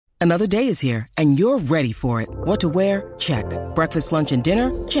Another day is here, and you're ready for it. What to wear? Check. Breakfast, lunch, and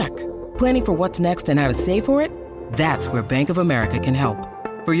dinner? Check. Planning for what's next and how to save for it? That's where Bank of America can help.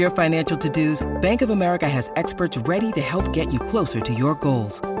 For your financial to-dos, Bank of America has experts ready to help get you closer to your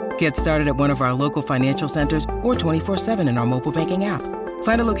goals. Get started at one of our local financial centers or 24/7 in our mobile banking app.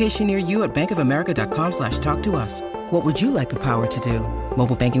 Find a location near you at bankofamerica.com/talktous. What would you like the power to do?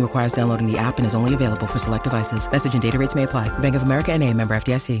 Mobile banking requires downloading the app and is only available for select devices. Message and data rates may apply. Bank of America N.A., member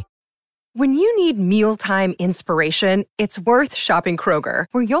FDIC. When you need mealtime inspiration, it's worth shopping Kroger,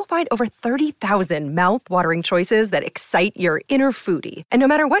 where you'll find over 30,000 mouth-watering choices that excite your inner foodie. And no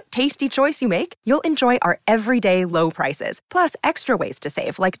matter what tasty choice you make, you'll enjoy our everyday low prices, plus extra ways to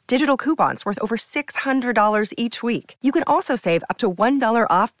save, like digital coupons worth over $600 each week. You can also save up to $1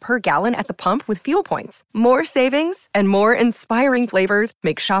 off per gallon at the pump with fuel points. More savings and more inspiring flavors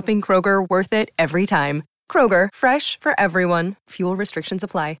make shopping Kroger worth it every time. Kroger, fresh for everyone. Fuel restrictions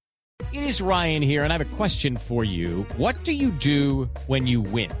apply. It is Ryan here, and I have a question for you. What do you do when you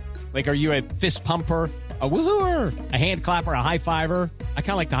win? Like, are you a fist pumper, a woo-hooer, a hand clapper, a high-fiver? I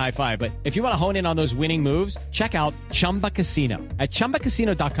kind of like the high-five, but if you want to hone in on those winning moves, check out Chumba Casino. At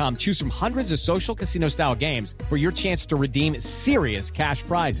ChumbaCasino.com, choose from hundreds of social casino-style games for your chance to redeem serious cash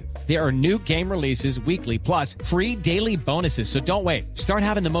prizes. There are new game releases weekly, plus free daily bonuses, so don't wait. Start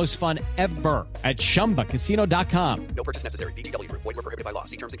having the most fun ever at ChumbaCasino.com. No purchase necessary. VGW Group. Void where prohibited by law.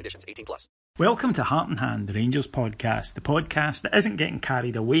 See terms and conditions. 18+. Welcome to Heart and Hand, the Rangers podcast, the podcast that isn't getting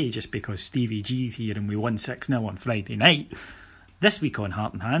carried away just because Stevie G's here and we won 6-0 on Friday night. This week on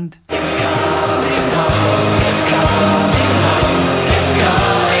Heart and Hand, it's coming home, it's coming home, it's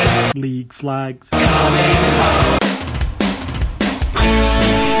coming. League flags coming home.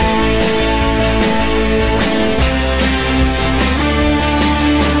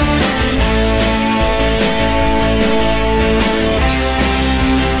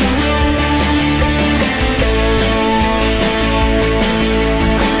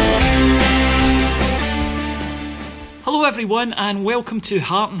 Hello everyone and welcome to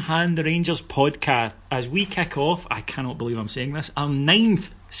Heart and Hand, the Rangers podcast, as we kick off, I cannot believe I'm saying this, our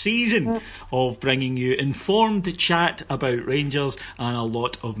 9th season of bringing you informed chat about Rangers and a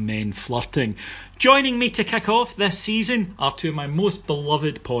lot of men flirting. Joining me to kick off this season are two of my most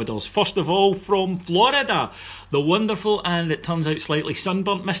beloved podders. First of all, from Florida, the wonderful and it turns out slightly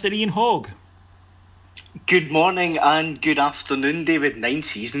sunburnt Mr. Ian Hogg. Good morning and good afternoon, David. 9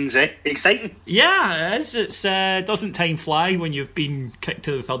 seasons, eh? Exciting. Yeah, it is. It's doesn't time fly when you've been kicked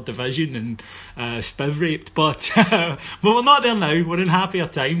to the 3rd division and spiv raped, but we're not there now. We're in happier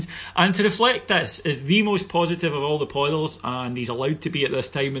times. And to reflect this is the most positive of all the podders, and he's allowed to be at this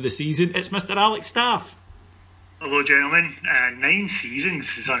time of the season. It's Mr. Alex Staff. Hello, gentlemen. 9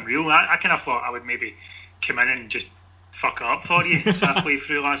 seasons is unreal. I kind of thought I would maybe come in and just fuck up for you halfway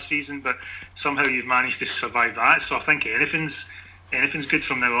through last season, but somehow you've managed to survive that, so I think anything's good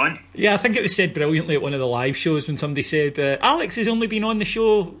from now on. Yeah, I think it was said brilliantly at one of the live shows when somebody said, Alex has only been on the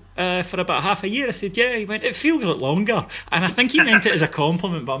show for about half a year. I said, yeah. He went, it feels like longer, and I think he meant it as a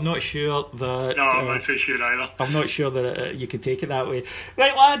compliment, but I'm not sure that... No, I'm not so sure either. I'm not sure that you could take it that way.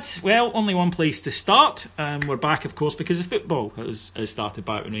 Right, lads, well, only one place to start. We're back, of course, because the football has started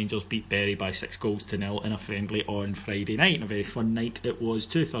back when Rangers beat Bury by 6-0 in a friendly on Friday night, and a very fun night it was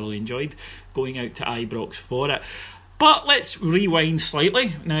too. Thoroughly enjoyed going out to Ibrox for it. But let's rewind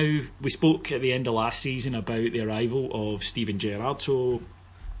slightly. Now, we spoke at the end of last season about the arrival of Steven Gerrard, so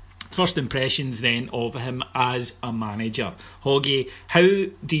first impressions then of him as a manager. Hoggy, how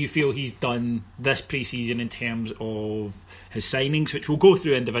do you feel he's done this pre-season in terms of his signings, which we'll go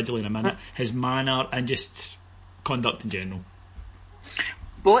through individually in a minute, his manner and just conduct in general?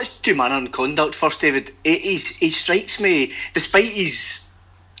 Well, let's do manner and conduct first, David. He strikes me, despite his,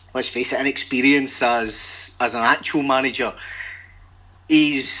 let's face it, inexperience as an actual manager,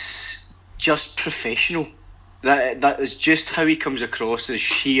 he's just professional. That is just how he comes across, as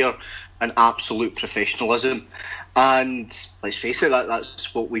sheer and absolute professionalism. And let's face it,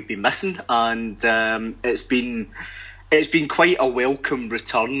 that's what we've been missing. And it's been quite a welcome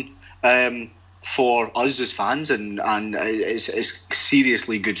return for us as fans, and it's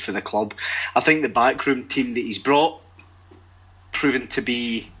seriously good for the club. I think the backroom team that he's brought proven to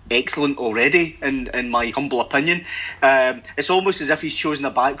be excellent already, in my humble opinion. It's almost as if he's chosen a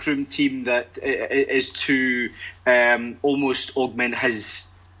backroom team that is to almost augment his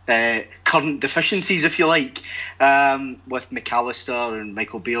current deficiencies, if you like, with McAllister and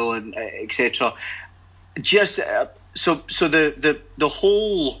Michael Beale and etc. Just so the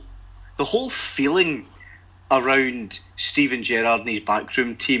whole feeling around Steven Gerrard and his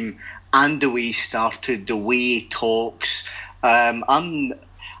backroom team, and the way he started, the way he talks,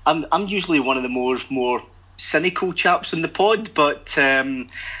 I'm usually one of the more cynical chaps in the pod, but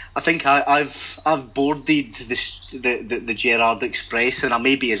I think I've boarded the Gerrard Express, and I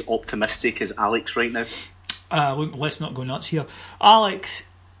may be as optimistic as Alex right now. Look, let's not go nuts here, Alex.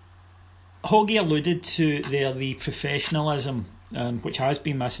 Hoggy alluded to there the professionalism, which has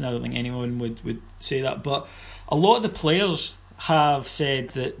been missing. I don't think anyone would say that, but a lot of the players have said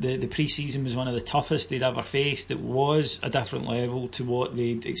that the pre-season was one of the toughest they'd ever faced. It was a different level to what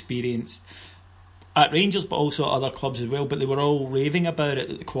they'd experienced at Rangers, but also at other clubs as well. But they were all raving about it,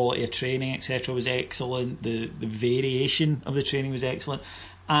 that the quality of training, etc., was excellent. The variation of the training was excellent.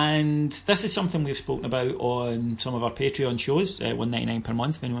 And this is something we've spoken about on some of our Patreon shows, $1.99 per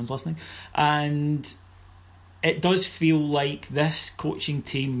month if anyone's listening. And it does feel like this coaching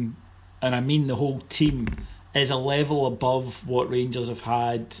team, and I mean the whole team, is a level above what Rangers have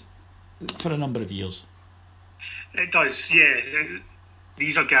had for a number of years. It does, yeah.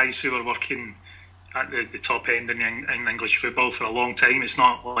 These are guys who are working at the top end in English football for a long time. It's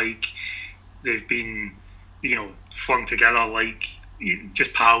not like they've been, flung together like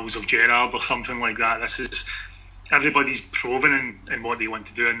just pals of Gerrard or something like that. This is, everybody's proven in what they want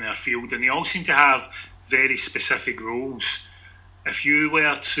to do in their field, and they all seem to have very specific roles. If you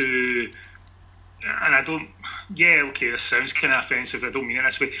were to, and this sounds kind of offensive, I don't mean it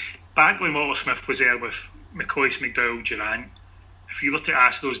this way. Back when Walter Smith was there with McCoist, McDowell, Durrant, if you were to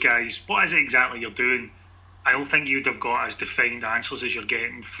ask those guys, what is it exactly you're doing? I don't think you'd have got as defined answers as you're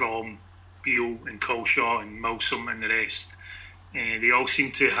getting from Beale and Colshaw and Milsom and the rest. They all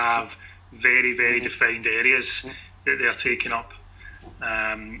seem to have very, very defined areas that they're taking up,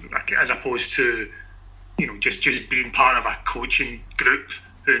 as opposed to, just being part of a coaching group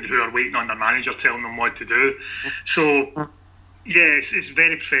who are waiting on their manager telling them what to do. So, yeah, it's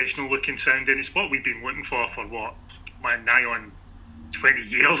very professional looking sounding. It's what we've been looking for what, nigh on 20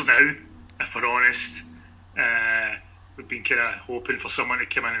 years now, if we're honest. We've been kind of hoping for someone to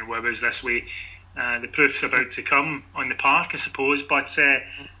come in and whip us this way. The proof's about to come on the park, I suppose, but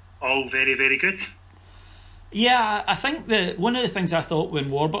all very, very good. Yeah, I think that one of the things I thought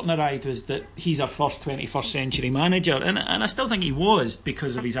when Warburton arrived was that he's our first 21st century manager, and I still think he was,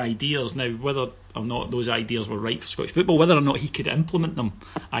 because of his ideas. Now, whether or not those ideas were right for Scottish football, whether or not he could implement them,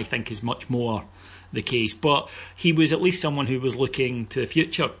 I think is much more the case. But he was at least someone who was looking to the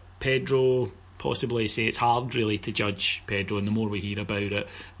future. Pedro, possibly, say it's hard really to judge Pedro, and the more we hear about it,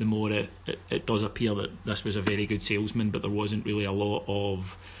 the more it does appear that this was a very good salesman, but there wasn't really a lot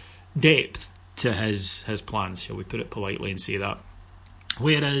of depth to his plans, shall we put it politely and say that.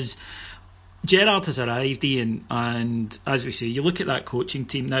 Whereas Gerrard has arrived, Ian, and as we say, you look at that coaching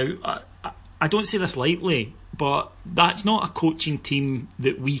team now. I don't say this lightly, but that's not a coaching team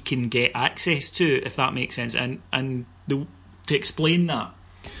that we can get access to, if that makes sense. And to explain that,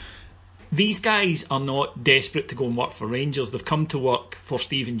 these guys are not desperate to go and work for Rangers. They've come to work for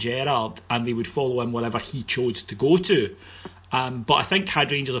Steven Gerrard, and they would follow him wherever he chose to go to. But I think had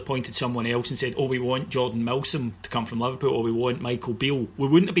Rangers appointed someone else and said, we want Jordan Milsom to come from Liverpool, or we want Michael Beale, we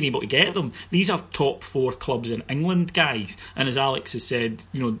wouldn't have been able to get them. These are top 4 clubs in England guys, and as Alex has said,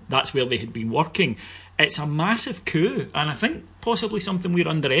 that's where they had been working. It's a massive coup, and I think possibly something we're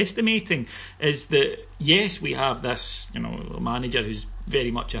underestimating is that, yes, we have this manager who's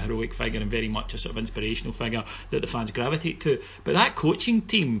very much a heroic figure and very much a sort of inspirational figure that the fans gravitate to, but that coaching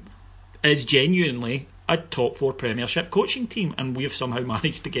team is genuinely a top 4 Premiership coaching team, and we've somehow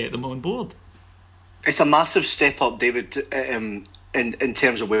managed to get them on board. It's a massive step up, David, in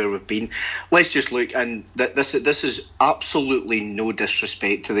terms of where we've been. Let's just look, and this is absolutely no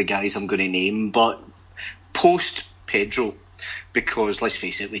disrespect to the guys I'm going to name, but post Pedro, because let's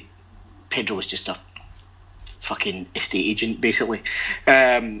face it, Pedro was just a fucking estate agent basically,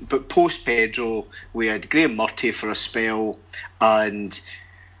 but post Pedro we had Graham Murty for a spell, and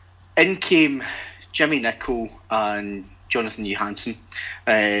in came Jimmy Nicholl and Jonathan Johansson.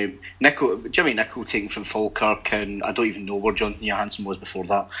 Jimmy Nicholl taken from Falkirk, and I don't even know where Jonathan Johansson was before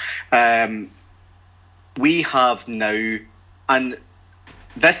that. We have now, and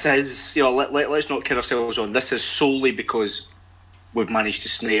this is, let's not kid ourselves on, this is solely because we've managed to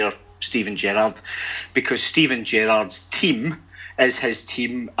snare Steven Gerrard, because Steven Gerrard's team is his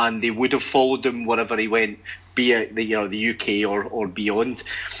team, and they would have followed him wherever he went, be it the UK or beyond.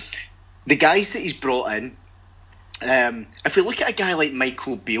 The guys that he's brought in, if we look at a guy like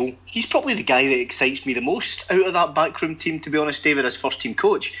Michael Beale, he's probably the guy that excites me the most out of that backroom team, to be honest, David, as first team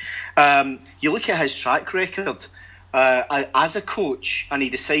coach. You look at his track record, as a coach, and he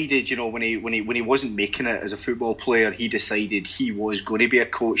decided, when he wasn't making it as a football player, he decided he was going to be a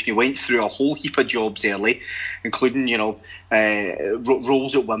coach, and he went through a whole heap of jobs early, including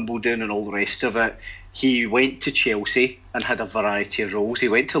roles at Wimbledon and all the rest of it. He went to Chelsea and had a variety of roles. He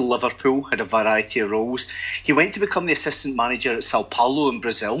went to Liverpool, had a variety of roles. He went to become the assistant manager at Sao Paulo in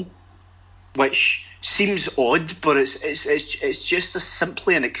Brazil, which seems odd, but it's just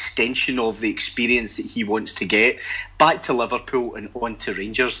simply an extension of the experience that he wants to get. Back to Liverpool and on to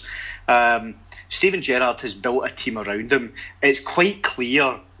Rangers. Steven Gerrard has built a team around him. It's quite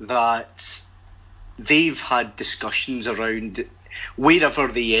clear that they've had discussions around wherever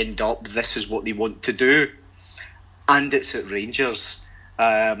they end up, this is what they want to do, and it's at Rangers.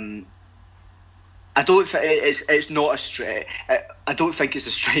 I don't think it's not a stretch. I don't think it's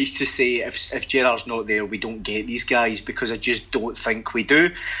a stretch to say if Gerrard's not there, we don't get these guys, because I just don't think we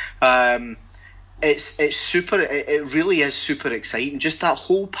do. It's super. It really is super exciting. Just that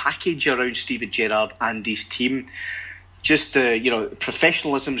whole package around Steven Gerrard and his team. Just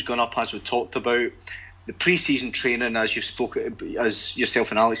professionalism's gone up, as we talked about. The pre-season training, as yourself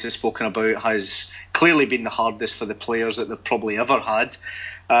and Alex have spoken about, has clearly been the hardest for the players that they've probably ever had.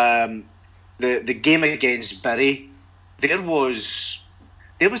 The game against Bury, there was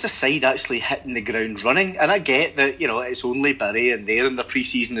a side actually hitting the ground running, and I get that it's only Bury and they're in the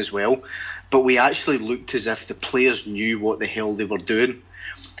pre-season as well, but we actually looked as if the players knew what the hell they were doing,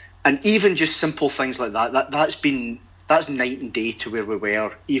 and even just simple things like that's night and day to where we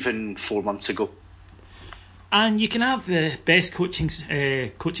were even 4 months ago. And you can have the best coaching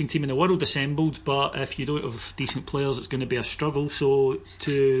team in the world assembled, but if you don't have decent players, it's going to be a struggle. So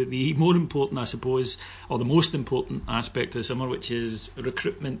to the more important, I suppose, or the most important aspect of the summer, which is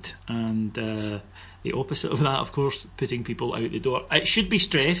recruitment, and the opposite of that, of course, putting people out the door. It should be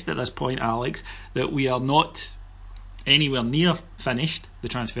stressed at this point, Alex, that we are not anywhere near finished the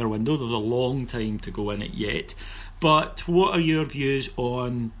transfer window. There's a long time to go in it yet. But what are your views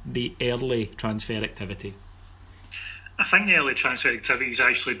on the early transfer activity? I think the early transfer activity has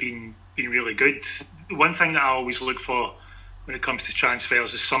actually been really good. The one thing that I always look for when it comes to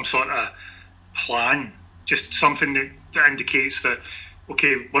transfers is some sort of plan, just something that indicates that,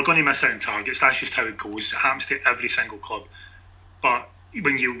 okay, we're going to miss out on targets. That's just how it goes. It happens to every single club. But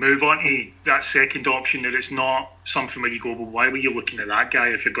when you move on to that second option, that it's not something where you go, well, why were you looking at that guy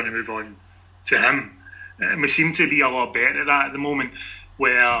if you're going to move on to him? And we seem to be a lot better at that at the moment,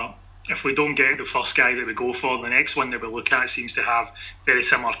 where if we don't get the first guy that we go for, the next one that we look at seems to have very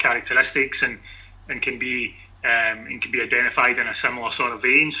similar characteristics and can be identified in a similar sort of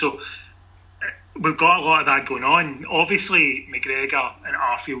vein. So we've got a lot of that going on. Obviously, McGregor and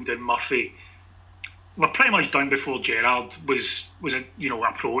Arfield and Murphy were pretty much done before Gerrard was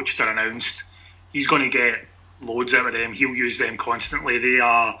approached or announced. He's going to get loads out of them. He'll use them constantly. They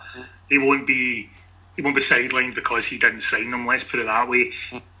won't be sidelined because he didn't sign them. Let's put it that way.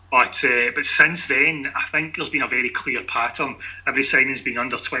 But since then, I think there's been a very clear pattern. Every signing's been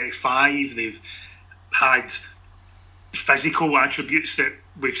under 25. They've had physical attributes that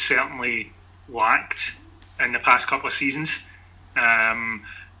we've certainly lacked in the past couple of seasons.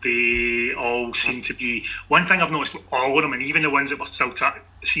 They all seem to be... One thing I've noticed with all of them, and even the ones that were still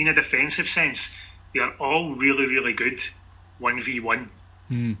seeing a defensive sense, they are all really, really good 1v1.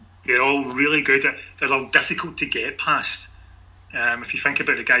 They're all really good. They're all difficult to get past. If you think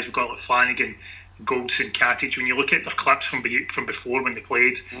about the guys we've got like Flanagan, Goldson, Katic, when you look at their clips from before when they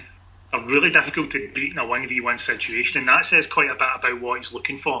played, they're really difficult to beat in a 1v1 situation, and that says quite a bit about what he's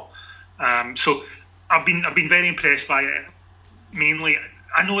looking for. So I've been very impressed by it. Mainly,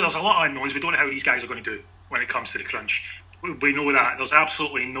 I know there's a lot of unknowns. We don't know how these guys are going to do when it comes to the crunch. We know that. There's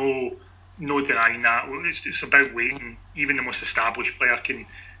absolutely no denying that. It's about waiting. Even the most established player can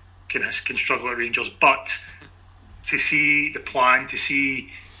struggle at Rangers, but to see the plan, to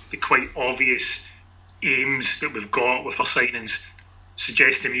see the quite obvious aims that we've got with our signings,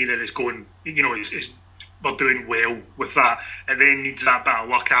 suggests to me that it's going, we're doing well with that. It then needs that bit of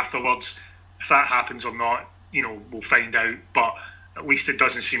luck afterwards. If that happens or not, we'll find out. But at least it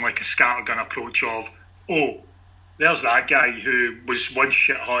doesn't seem like a scattergun approach of, oh, there's that guy who was once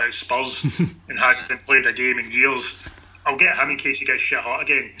shit hot at Spurs and hasn't played a game in years. I'll get him in case he gets shit hot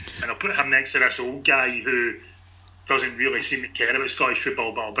again, and I'll put him next to this old guy who doesn't really seem to care about Scottish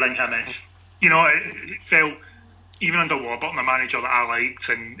football, but I'll bring him in. It felt, even under Warburton, a manager that I liked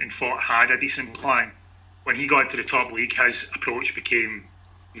and thought had a decent plan, when he got into the top league, his approach became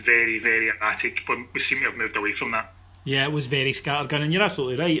very, very erratic, but we seem to have moved away from that. Yeah, it was very scattergun, and you're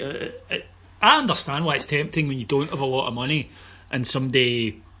absolutely right. I understand why it's tempting when you don't have a lot of money and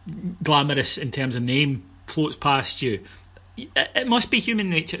somebody glamorous in terms of name floats past you, it must be human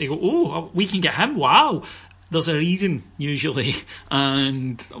nature to go, oh, we can get him, wow. There's a reason, usually,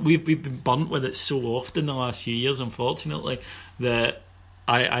 and we've been burnt with it so often the last few years, unfortunately, that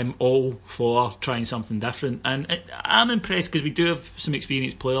I'm all for trying something different. And I'm impressed because we do have some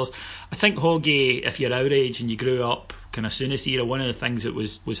experienced players. I think Hoggy, if you're our age and you grew up kind of Souness era, one of the things that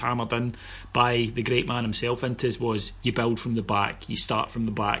was hammered in by the great man himself into us was you build from the back, you start from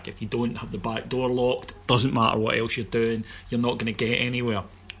the back. If you don't have the back door locked, doesn't matter what else you're doing, you're not going to get anywhere.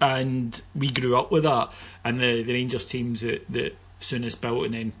 And we grew up with that. And the Rangers teams that Souness built,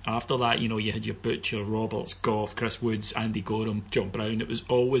 and then after that, you had your Butcher, Roberts, Gough, Chris Woods, Andy Gorham, John Brown. It was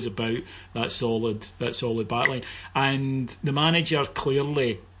always about that solid backline. And the manager,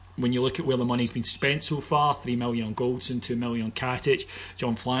 clearly, when you look at where the money's been spent so far, 3 million on Goldson, 2 million on Katic,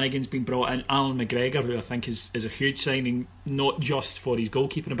 John Flanagan's been brought in, Alan McGregor, who I think is a huge signing, not just for his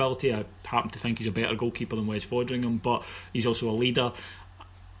goalkeeping ability. I happen to think he's a better goalkeeper than Wes Foderingham, but he's also a leader.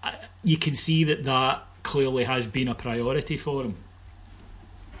 You can see that clearly has been a priority for him.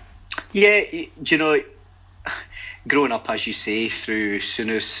 Yeah, growing up, as you say, through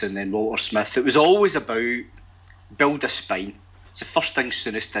Souness and then Walter Smith, it was always about build a spine. It's the first thing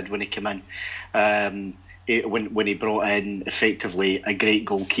Souness did when he came in. When he brought in effectively a great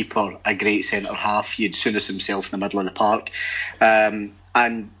goalkeeper, a great centre half, you had Souness himself in the middle of the park, and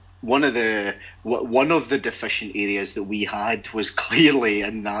one of the deficient areas that we had was clearly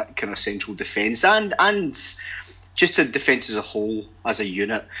in that kind of central defence and just the defence as a whole, as a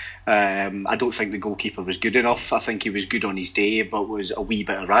unit. I don't think the goalkeeper was good enough. I think he was good on his day, but was a wee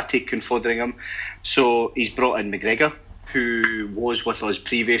bit erratic in Foderingham. So he's brought in McGregor, who was with us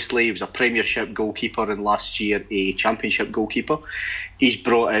previously. He was a Premiership goalkeeper and last year a Championship goalkeeper. He's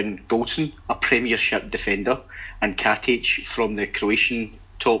brought in Goldson, a Premiership defender, and Katic from the Croatian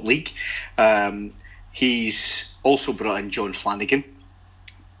top league. He's also brought in John Flanagan.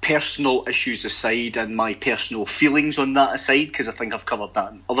 Personal issues aside, and my personal feelings on that aside, because I think I've covered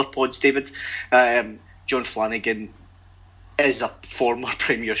that in other pods, David, John Flanagan is a former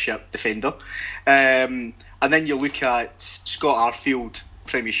Premiership defender. And then you look at Scott Arfield,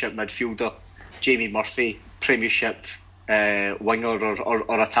 Premiership midfielder, Jamie Murphy, Premiership winger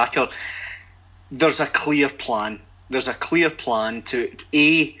or attacker. There's a clear plan. There's a clear plan to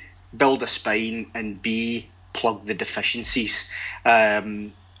A, build a spine, and B, plug the deficiencies.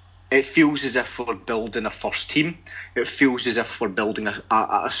 It feels as if we're building a first team. It feels as if we're building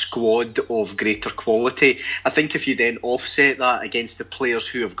a squad of greater quality. I think if you then offset that against the players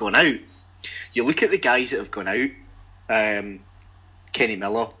who have gone out, you look at the guys that have gone out, Kenny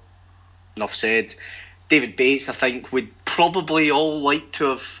Miller, enough said. David Bates, I think, would probably all like to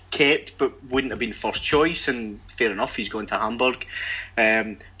have kept, but wouldn't have been first choice, and fair enough, he's gone to Hamburg.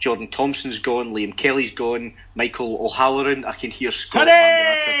 Jordan Thompson's gone, Liam Kelly's gone, Michael O'Halloran, I can hear Scott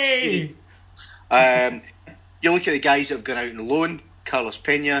Hooray! You look at the guys that have gone out on loan, Carlos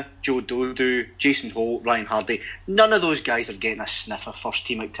Pena, Joe Dodu, Jason Holt, Ryan Hardy. None of those guys are getting a sniff of first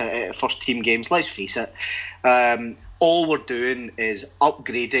team games, let's face it. All we're doing is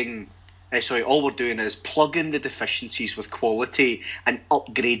plugging the deficiencies with quality and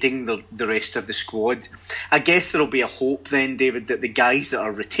upgrading the rest of the squad. I guess there'll be a hope then, David, that the guys that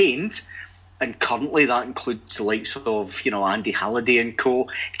are retained, and currently that includes the likes of Andy Halliday and co,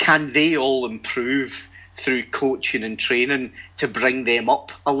 can they all improve through coaching and training to bring them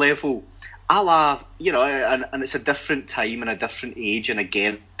up a level? And it's a different time and a different age, and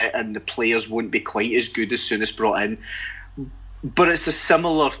again, and the players won't be quite as good as Souness brought in, but it's a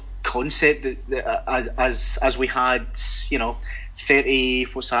similar concept as we had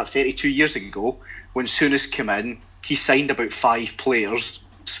 32 years ago when Souness came in. He signed about 5 players,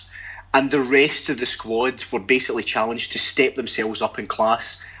 and the rest of the squad were basically challenged to step themselves up in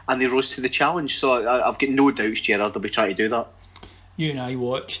class, and they rose to the challenge. So I've got no doubts Gerrard will be trying to do that. You and I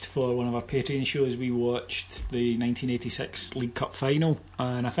watched, for one of our Patreon shows, we watched the 1986 League Cup final,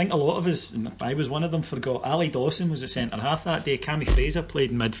 and I think a lot of us, and I was one of them, forgot Ali Dawson was at centre half that day. Cammy Fraser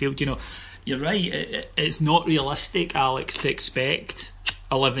played in midfield. You're right, it's not realistic, Alex, to expect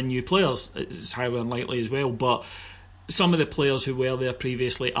 11 new players. It's highly unlikely as well, but some of the players who were there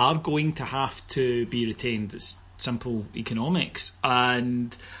previously are going to have to be retained. It's simple economics.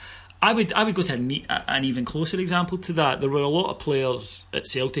 And I would go to an even closer example to that. There were a lot of players at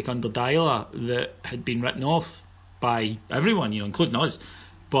Celtic under Dyla that had been written off by everyone, including us,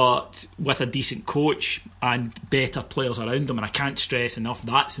 but with a decent coach and better players around them. And I can't stress enough,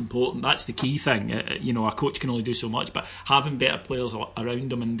 that's important. That's the key thing. A coach can only do so much, but having better players around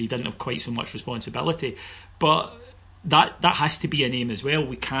them, and they didn't have quite so much responsibility. But that has to be a name as well.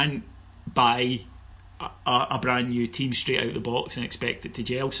 We can't buy a brand new team straight out of the box and expect it to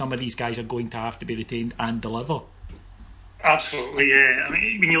gel. Some of these guys are going to have to be retained and deliver. Absolutely, yeah. I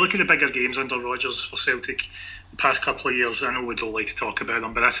mean, when you look at the bigger games under Rodgers for Celtic the past couple of years, I know we don't like to talk about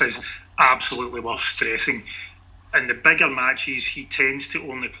them, but this is absolutely worth stressing. In the bigger matches, he tends to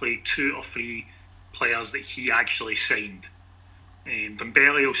only play 2 or 3 players that he actually signed.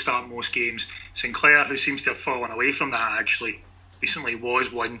 Dembele will start most games. Sinclair, who seems to have fallen away from that actually, recently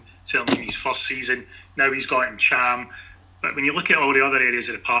was one, certainly in his first season. Now he's got Cham. But when you look at all the other areas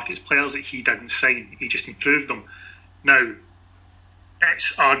of the park, it's players that he didn't sign. He just improved them. Now,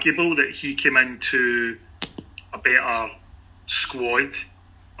 it's arguable that he came into a better squad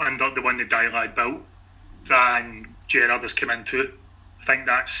under the one that Dylad built than Gerrard has come into. I think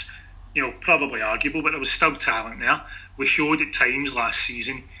that's, probably arguable, but there was still talent there. We showed at times last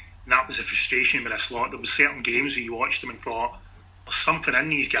season, and that was a frustration with this lot. There was certain games where you watched them and thought, there's something in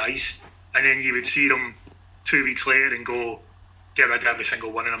these guys, and then you would see them 2 weeks later and go, get rid of every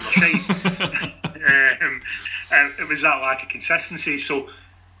single one of them, they're shite. It was that lack of consistency. So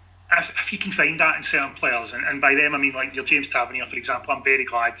if you can find that in certain players, and by them I mean like your James Tavernier, for example, I'm very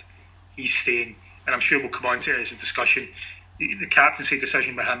glad he's staying, and I'm sure we'll come on to it as a discussion. The captaincy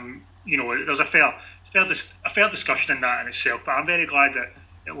decision with him, there's a fair discussion in that in itself, but I'm very glad that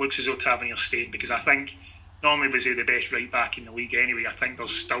it looks as though Tavernier's staying, because I think not only was he the best right back in the league anyway, I think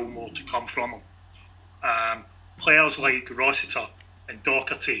there's still more to come from him. Players like Rossiter and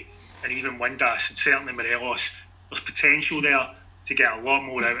Doherty and even Windass and certainly Morelos, there's potential there to get a lot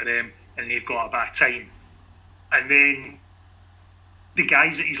more out of them, and they've got a bit of time. And then the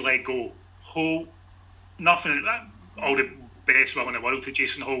guys that he's let go, Holt, nothing, all the best will in the world to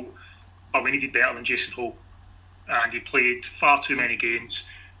Jason Holt, but we needed better than Jason Holt, and he played far too many games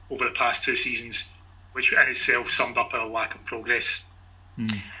over the past 2 seasons, which in itself summed up our lack of progress.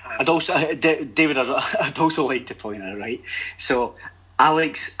 I'd also, David, I'd also like to point out, right? So,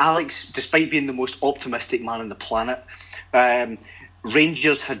 Alex, despite being the most optimistic man on the planet,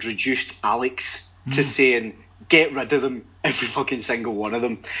 Rangers had reduced Alex to saying, get rid of them, every fucking single one of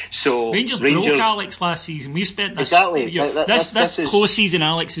them. So Rangers broke Alex last season. We've spent this this close season.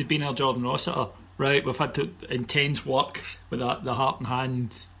 Alex has been our Jordan Rossiter, right? We've had to intense work with the heart and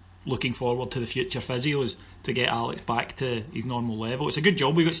hand, looking forward to the future physios to get Alex back to his normal level. It's a good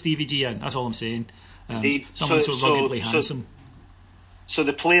job we got Stevie G in. That's all I'm saying. Someone so ruggedly handsome. So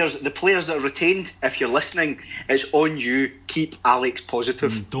the players that are retained, if you're listening, it's on you. Keep Alex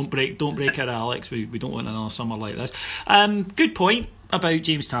positive. Don't break our Alex. We don't want another summer like this. Good point about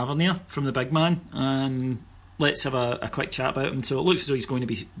James Tavernier from the big man. Let's have a quick chat about him. So it looks as though he's going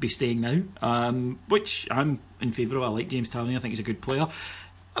to be staying now, which I'm in favour of. I like James Tavernier. I think he's a good player.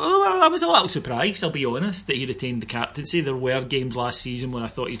 I was a little surprised, I'll be honest, that he retained the captaincy. There were games last season when I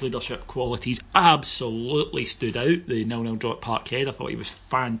thought his leadership qualities absolutely stood out. The 0-0 draw at Parkhead, I thought he was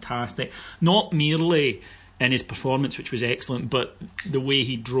fantastic. Not merely in his performance, which was excellent, but the way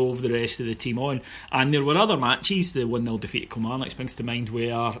he drove the rest of the team on. And there were other matches, the 1-0 defeat at Kilmarnock springs to mind,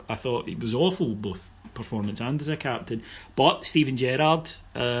 where I thought he was awful, both performance and as a captain. But Steven Gerrard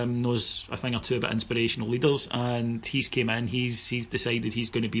knows a thing or two about inspirational leaders, and he's came in, he's decided he's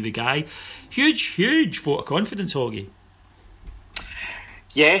going to be the guy. Huge vote of confidence, Hoggy.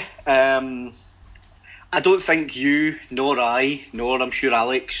 Yeah, I don't think you, nor I, nor I'm sure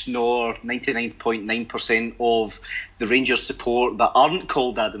Alex, nor 99.9% of the Rangers support that aren't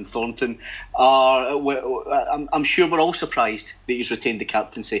called Adam Thornton I'm sure we're all surprised that he's retained the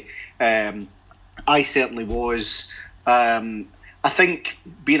captaincy. I certainly was. I think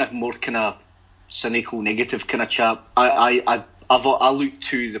being a more kind of cynical, negative kind of chap, I looked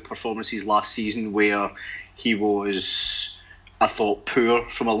to the performances last season where he was, I thought, poor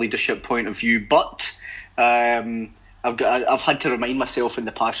from a leadership point of view. But I've had to remind myself in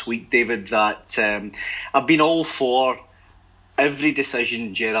the past week, David, that I've been all for every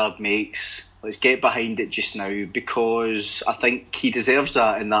decision Gerrard makes. Let's get behind it just now, because I think he deserves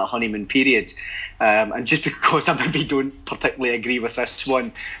that in that honeymoon period. And just because I maybe don't particularly agree with this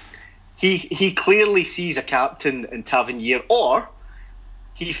one, he clearly sees a captain in Tavernier, or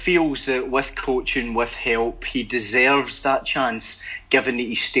he feels that with coaching, with help, he deserves that chance, given that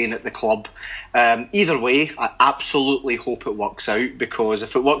he's staying at the club. Either way, I absolutely hope it works out, because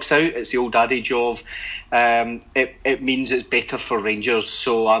if it works out, it's the old adage of it means it's better for Rangers.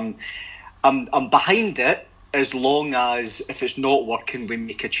 So I'm behind it, as long as if it's not working, we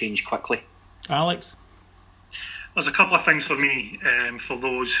make a change quickly. Alex? There's a couple of things for me, for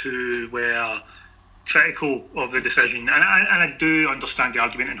those who were critical of the decision, and I do understand the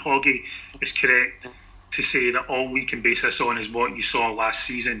argument, and Hoggy is correct to say that all we can base this on is what you saw last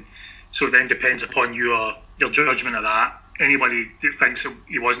season. So it then depends upon your judgment of that. Anybody that thinks that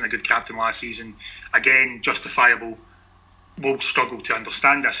he wasn't a good captain last season, again, justifiable, will struggle to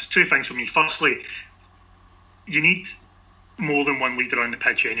understand this. Two things for me. Firstly, you need more than one leader on the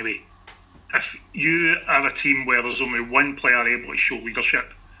pitch anyway. If you have a team where there's only one player able to show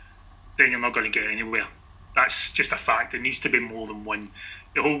leadership, then you're not going to get anywhere. That's just a fact. There needs to be more than one.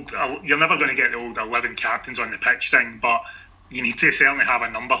 You're never going to get the old 11 captains on the pitch thing, but you need to certainly have a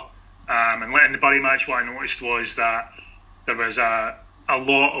number. And in the Bury match, what I noticed was that there was a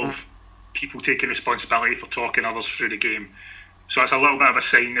lot of people taking responsibility for talking others through the game. So it's a little bit of a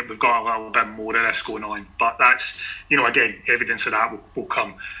sign that we've got a little bit more of this going on. But that's, again, evidence of that will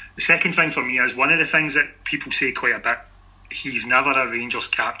come. The second thing for me is one of the things that people say quite a bit, he's never a Rangers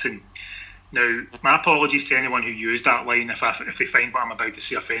captain. Now, my apologies to anyone who used that line if they find what I'm about to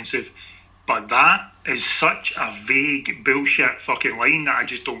say offensive, but that is such a vague bullshit fucking line that I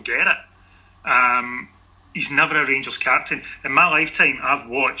just don't get it. He's never a Rangers captain. In my lifetime, I've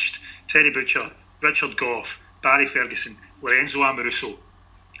watched Terry Butcher, Richard Gough, Barry Ferguson, Lorenzo Amoruso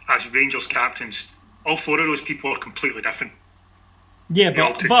as Rangers captains. All four of those people are completely different. Yeah, they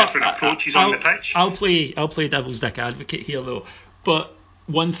all but took different approaches on the pitch. I'll play devil's dick advocate here though. But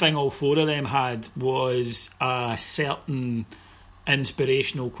one thing all four of them had was a certain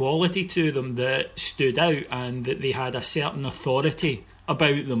inspirational quality to them that stood out, and that they had a certain authority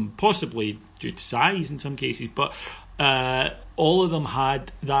about them, possibly due to size in some cases, but all of them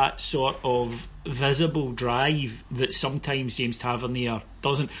had that sort of visible drive that sometimes James Tavernier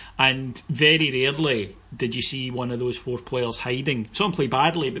doesn't, and very rarely did you see one of those four players hiding. Some play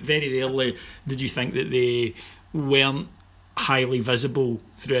badly, but very rarely did you think that they weren't highly visible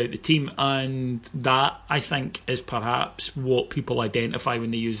throughout the team, and that, I think, is perhaps what people identify when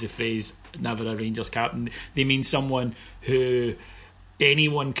they use the phrase never a Rangers captain. They mean someone who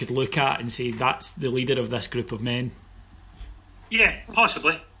anyone could look at and say that's the leader of this group of men. Yeah,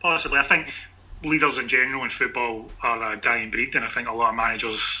 possibly. I think leaders in general in football are a dying breed, and I think a lot of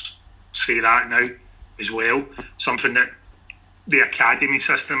managers say that now as well. Something that the academy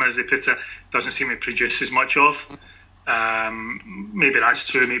system, as they put it, doesn't seem to produce as much of. Maybe that's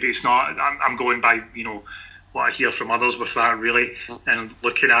true, maybe it's not. I'm going by what I hear from others with that, really, and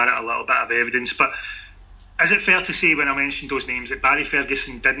looking at it, a little bit of evidence. But is it fair to say, when I mentioned those names, that Barry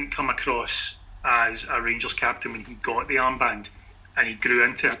Ferguson didn't come across as a Rangers captain when he got the armband and he grew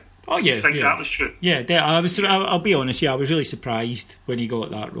into it? Oh yeah, I think that was true. Yeah, I'll be honest. Yeah, I was really surprised when he got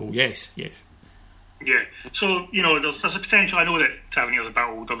that role. Yes. Yeah, so there's a potential. I know that Tavernier's a bit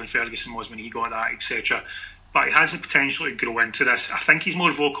older than Ferguson was when he got that, etc. But he has the potential to grow into this. I think he's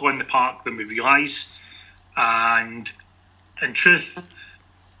more vocal in the park than we realise, and in truth,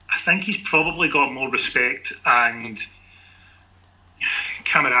 I think he's probably got more respect and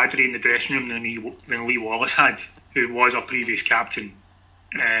camaraderie in the dressing room than Lee Wallace had, who was a previous captain.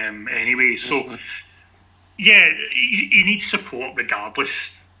 Anyway, so yeah, he needs support regardless.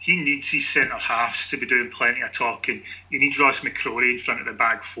 He needs his centre halves to be doing plenty of talking. He needs Ross McCrory in front of the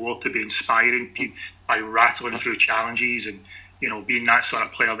back four to be inspiring by rattling through challenges and being that sort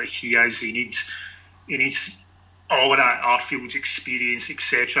of player that he is. He needs all of that Arfield's experience,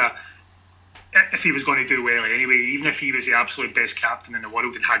 etc. If he was going to do well anyway, even if he was the absolute best captain in the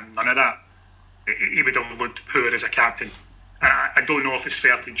world and had none of that, he would have looked poor as a captain. I don't know if it's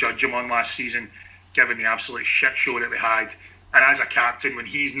fair to judge him on last season, given the absolute shit show that we had. And as a captain, when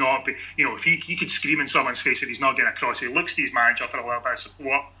he's not, if he could scream in someone's face that he's not getting across, he looks to his manager for a little bit of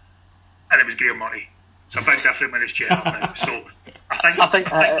support, and it was Graham Murray. It's a bit different with his general now. So I think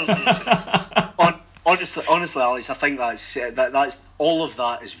honestly, Alex, I think that's all of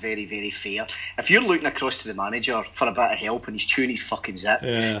that is very, very fair. If you're looking across to the manager for a bit of help and he's chewing his fucking zip,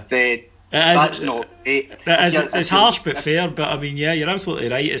 then it's harsh but fair. But I mean, yeah, you're absolutely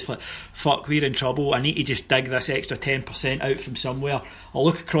right. It's like, fuck, we're in trouble. I need to just dig this extra 10% out from somewhere. I'll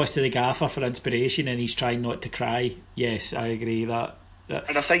look across to the gaffer for inspiration, and he's trying not to cry. Yes, I agree that.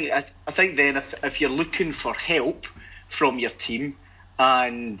 And I think then if you're looking for help from your team,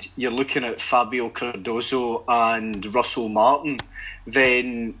 and you're looking at Fabio Cardozo and Russell Martin,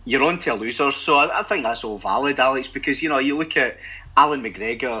 then you're on to a loser. So I think that's all valid, Alex, because you look at Alan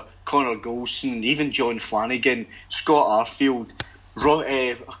McGregor, Connor Golson, even John Flanagan, Scott Arfield,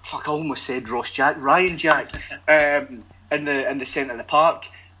 I almost said Ryan Jack, in the centre of the park.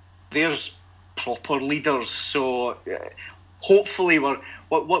 There's proper leaders. So hopefully what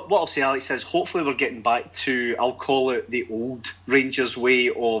I'll say, Alex, is hopefully we're getting back to, I'll call it the old Rangers way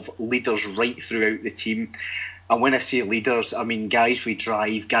of leaders right throughout the team. And when I say leaders, I mean guys with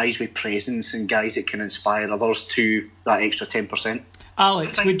drive, guys with presence, and guys that can inspire others to that extra 10%.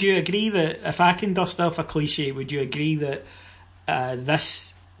 Alex, would you agree that, if I can dust off a cliche, would you agree that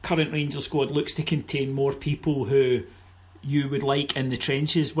this current Rangers squad looks to contain more people who you would like in the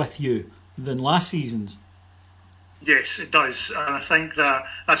trenches with you than last season's? Yes, it does. And I think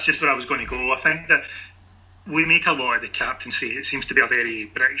that's just where I was going to go. I think that we make a lot of the captaincy. It seems to be a very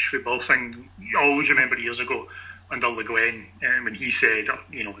British football thing. You always remember years ago under Le Guen, when he said,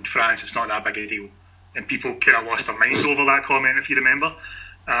 in France it's not that big a deal. And people kind of lost their minds over that comment, if you remember.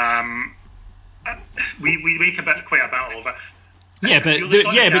 We make quite a bit of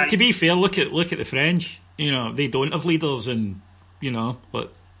it. But to be fair, look at the French. They don't have leaders, and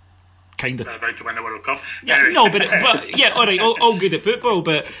kind of about to win the World Cup. Yeah, anyway. no, but all right, all good at football.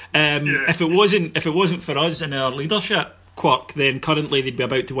 But if it wasn't for us and our leadership quirk, then currently they'd be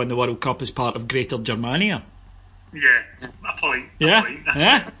about to win the World Cup as part of Greater Germania. Yeah, a point. Yeah.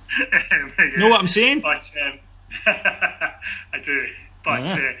 Yeah. Know what I'm saying? But I do.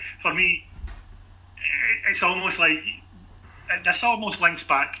 But for me, it's almost like this almost links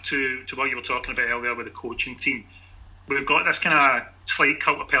back to what you were talking about earlier with the coaching team. We've got this kind of slight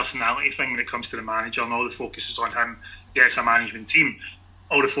cult of personality thing when it comes to the manager, and all the focus is on him. Yeah, it's a management team.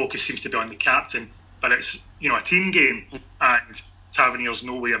 All the focus seems to be on the captain, but it's a team game, and Tavernier's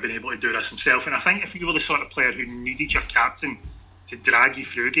no way of being able to do this himself. And I think if you were the sort of player who needed your captain to drag you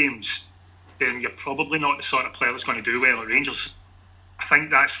through games, then you're probably not the sort of player that's going to do well at Rangers. I think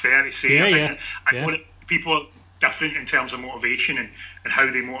that's fair to say. I know that people are different in terms of motivation and how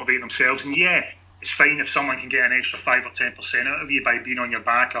they motivate themselves. And it's fine if someone can get an extra 5 or 10% out of you by being on your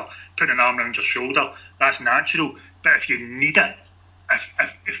back or putting an arm around your shoulder. That's natural. But if you need it,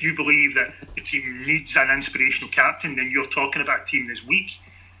 if you believe that the team needs an inspirational captain, then you're talking about a team that's weak.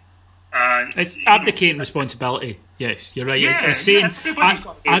 It's abdicating responsibility. Yes, you're right. It's saying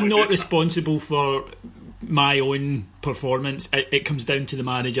I'm not responsible for my own performance. It comes down to the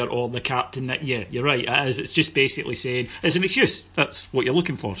manager or the captain. Yeah, you're right. It is. It's just basically saying it's an excuse. That's what you're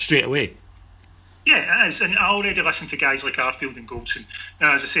looking for straight away. Yeah, it is. And I already listen to guys like Arfield and Goldson.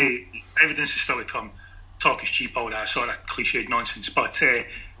 Now, as I say, evidence is still to come. Talk is cheap, all that sort of cliched nonsense. But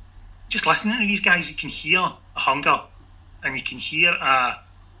just listening to these guys, you can hear a hunger, and you can hear a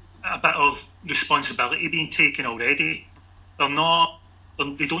bit of responsibility being taken already. They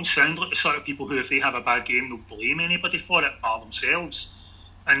don't sound like the sort of people who, if they have a bad game, they'll blame anybody for it or themselves.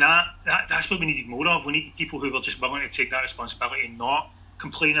 And that's what we needed more of. We need people who are just willing to take that responsibility and not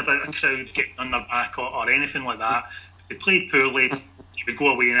complain about a crowd getting on their back or anything like that. If they played poorly, you would go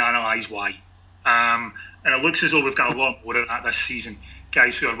away and analyse why. And it looks as though we've got a lot more of that this season.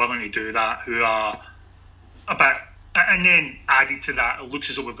 Guys who are willing to do that, who are a bit, and then added to that, it looks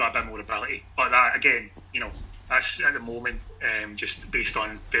as though we've got a bit more ability. But that, again, that's at the moment just based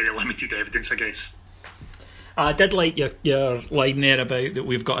on very limited evidence, I guess. I did like your line there about that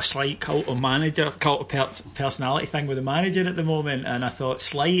we've got a slight cult of personality thing with the manager at the moment, and I thought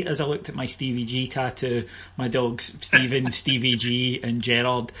slight as I looked at my Stevie G tattoo, my dogs Stephen, Stevie G and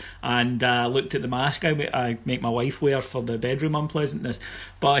Gerard, and looked at the mask I make my wife wear for the bedroom unpleasantness.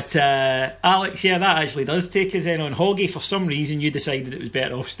 But Alex, that actually does take us in on Hoggy. For some reason you decided it was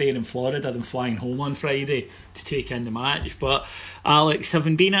better off staying in Florida than flying home on Friday to take in the match. But Alex,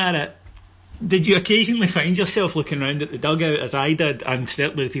 having been at it, did you occasionally find yourself looking around at the dugout as I did, and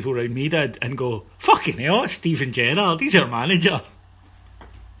certainly the people around me did, and go, fucking hell, it's Steven Gerrard, he's our manager?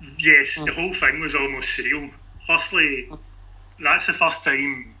 Yes, the whole thing was almost surreal. Firstly, that's the first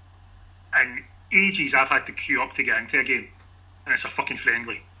time in ages I've had to queue up to get into a game, and it's a fucking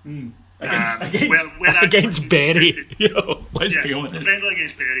friendly. Against Bury, let's be honest. Friendly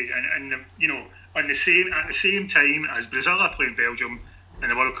against Bury, and at the same time as Brazil are playing Belgium in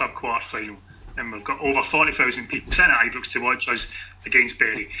the World Cup quarter-final, and we've got over 40,000 people sitting at Ibrox to watch us against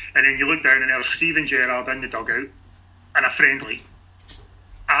Bury. And then you look down and there's Steven Gerrard in the dugout and a friendly,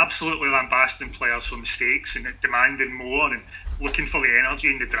 absolutely lambasting players for mistakes and demanding more and looking for the energy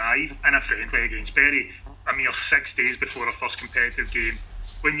and the drive, and a friendly against Bury a mere 6 days before our first competitive game,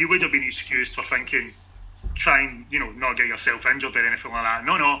 when you would have been excused for thinking, try and not get yourself injured or anything like that.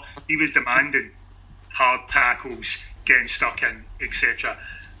 No, he was demanding hard tackles, getting stuck in, etc.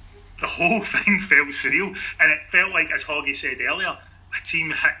 The whole thing felt surreal, and it felt like, as Hoggy said earlier, a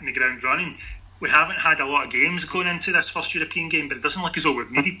team hitting the ground running. We haven't had a lot of games going into this first European game, but it doesn't look as though we've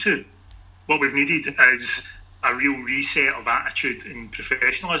needed to. What we've needed is a real reset of attitude and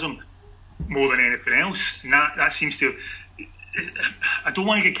professionalism more than anything else, and that seems to... I don't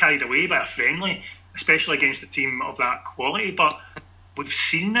want to get carried away by a friendly, especially against a team of that quality, but we've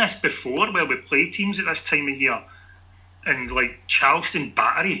seen this before where we play teams at this time of year and like Charleston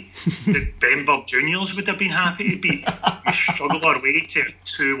Battery, the Benburg Juniors would have been happy to beat. We struggle our way to a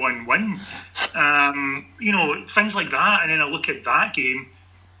 2-1 win. Things like that. And then I look at that game,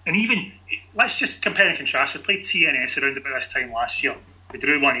 and even, let's just compare and contrast. We played TNS around about this time last year. We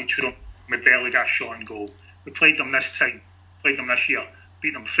drew 1 each with them. We barely got a shot on goal. We played them this year, beat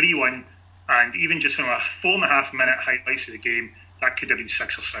them 3-1, and even just from a 4.5 minute highlights of the game, that could have been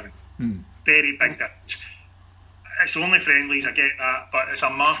 6 or 7. Very big difference. It's only friendlies, I get that, but it's a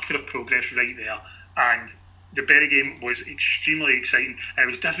marker of progress right there. And the Bury game was extremely exciting. And it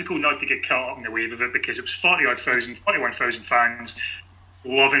was difficult not to get caught up in the wave of it because it was 41,000 fans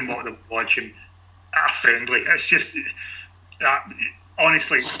loving what they were watching at a friendly. It's just,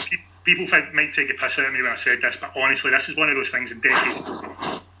 honestly, people might take a piss out of me when I said this, but honestly, this is one of those things in decades.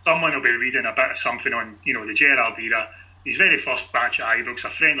 Someone will be reading a bit of something on, the Gerrard era. His very first batch at Ibrox, a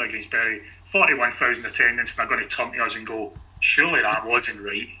friendly against Bury, 41,000 attendance, and they're going to turn to us and go, surely that wasn't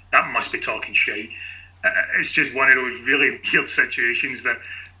right. That must be talking shite. It's just one of those really weird situations that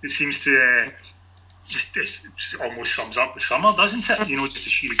it seems to just almost sums up the summer, doesn't it? Just the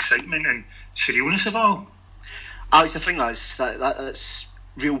sheer excitement and surrealness of it all. Alex, I think that's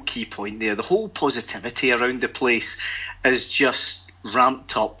real key point there. The whole positivity around the place is just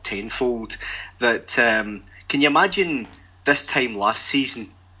ramped up tenfold. That can you imagine this time last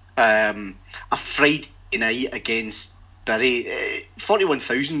season? A Friday night against Bury,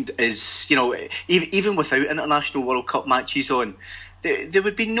 41,000 is, even without international World Cup matches on, there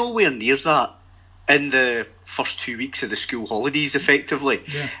would be nowhere near that in the first 2 weeks of the school holidays, effectively.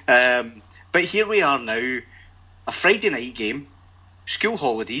 Yeah. But here we are now, a Friday night game, school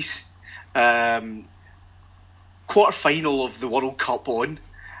holidays, quarter-final of the World Cup on,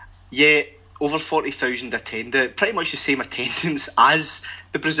 yet over 40,000 attended, pretty much the same attendance as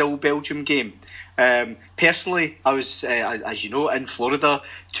the Brazil-Belgium game. Personally, I was, as you know, in Florida,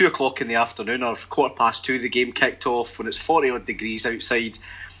 2 o'clock in the afternoon, or 2:15, the game kicked off when it's 40-odd degrees outside.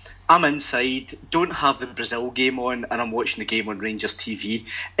 I'm inside, don't have the Brazil game on, and I'm watching the game on Rangers TV.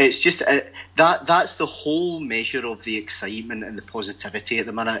 It's just, that's the whole measure of the excitement and the positivity at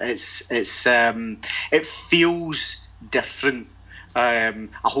the minute. It feels different. I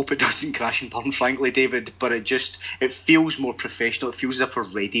hope it doesn't crash and burn, frankly, David, but it feels more professional. It feels as if we're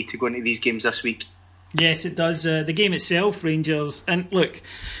ready to go into these games this week. Yes, it does. The game itself, Rangers, and look,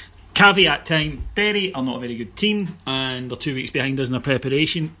 caveat time, Bury are not a very good team and they're 2 weeks behind us in their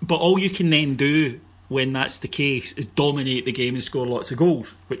preparation, but all you can then do when that's the case is dominate the game and score lots of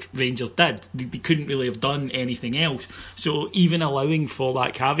goals, which Rangers did. They couldn't really have done anything else. So even allowing for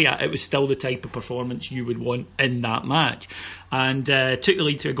that caveat, it was still the type of performance you would want in that match. And took the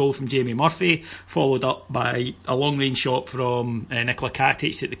lead through a goal from Jamie Murphy, followed up by a long-range shot from Nikola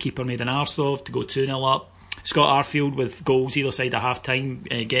Katic that the keeper made an arse of to go 2-0 up. Scott Arfield with goals either side at half-time,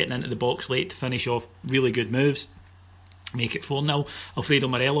 getting into the box late to finish off really good moves. Make it 4-0. Alfredo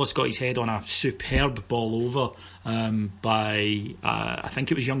Morelos got his head on a superb ball over by, I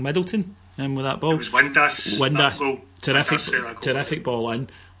think it was young Middleton with that ball. It was Windass. Terrific ball in.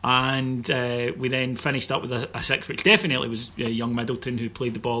 And we then finished up with a six, which definitely was young Middleton, who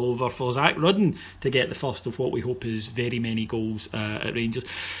played the ball over for Zach Rudden to get the first of what we hope is very many goals at Rangers.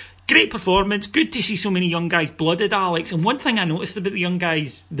 Great performance, good to see so many young guys blooded, Alex. And one thing I noticed about the young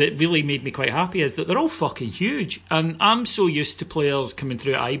guys that really made me quite happy is that they're all fucking huge. And I'm so used to players coming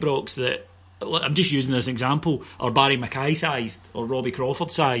through at Ibrox that, I'm just using this example, or Barry Mackay sized, or Robbie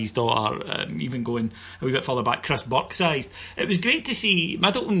Crawford sized, or even going a wee bit further back, Chris Burke sized. It was great to see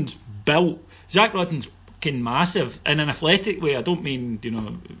Middleton's built, Zach Rudden's fucking massive in an athletic way. I don't mean,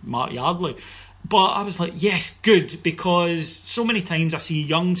 Mark Yardley. But I was like, yes, good, because so many times I see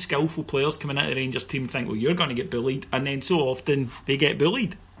young, skillful players coming out of the Rangers team and think, well, you're going to get bullied, and then so often they get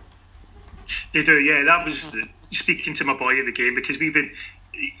bullied. They do, yeah. That was speaking to my boy at the game, because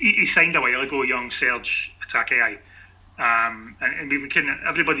he signed a while ago, young Serge Atakei, and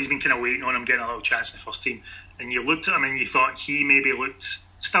everybody's been kind of waiting on him getting a little chance in the first team, and you looked at him and you thought he maybe looked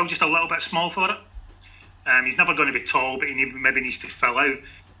still just a little bit small for it. He's never going to be tall, but he maybe needs to fill out.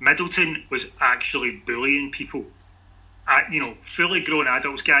 Middleton was actually bullying people, fully grown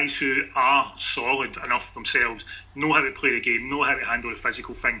adults, guys who are solid enough themselves, know how to play the game, know how to handle the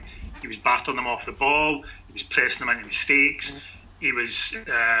physical thing. He was battering them off the ball, he was pressing them into mistakes, he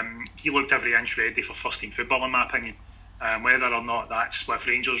looked every inch ready for first team football, in my opinion, whether or not that's with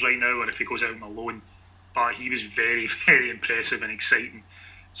Rangers right now or if he goes out on a loan. But he was very, very impressive and exciting.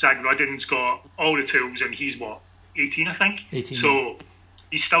 Zach Rudden's got all the tools, and he's 18, I think? 18. So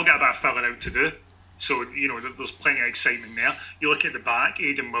he's still got a bit of filling out to do. So, there's plenty of excitement there. You look at the back,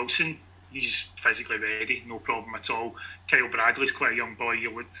 Aidan Wilson, he's physically ready, no problem at all. Kyle Bradley's quite a young boy, he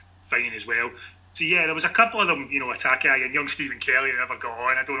looked fine as well. So yeah, there was a couple of them, attacking, and young Stephen Kelly never got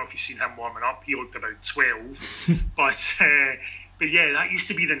on. I don't know if you've seen him warming up, he looked about 12. But yeah, that used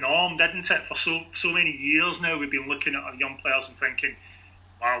to be the norm, didn't it? For so many years now, we've been looking at our young players and thinking,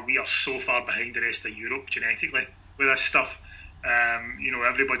 wow, we are so far behind the rest of Europe genetically with this stuff.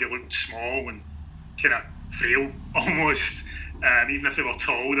 Everybody looked small and kind of frail almost. Even if they were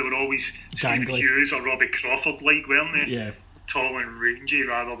tall, they were always Stephen Hughes or Robbie Crawford like, weren't they? Yeah. Tall and rangy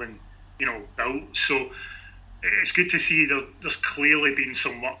rather than built. So it's good to see there's clearly been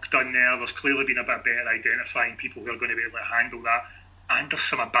some work done there. There's clearly been a bit better identifying people who are going to be able to handle that, and there's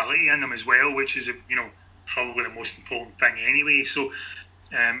some ability in them as well, which is probably the most important thing anyway. So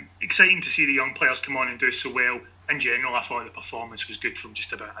exciting to see the young players come on and do so well. In general, I thought the performance was good from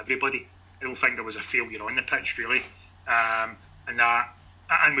just about everybody. I don't think there was a failure on the pitch really, and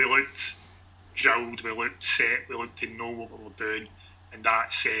we looked drilled, we looked set, we looked to know what we were doing, and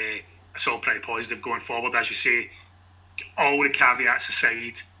that's all pretty positive going forward. As you say, all the caveats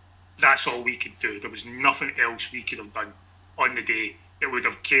aside, that's all we could do. There was nothing else we could have done on the day. We'd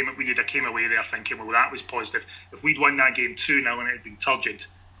have came away there thinking, well, that was positive. If we'd won that game 2-0 and it had been turgid,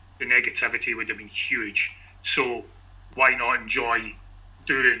 the negativity would have been huge. So why not enjoy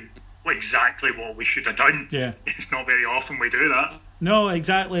doing exactly what we should have done? Yeah. It's not very often we do that. No,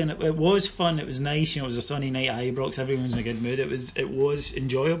 exactly, and it was fun. It was nice. It was a sunny night at Ibrox. Everyone was in a good mood. It was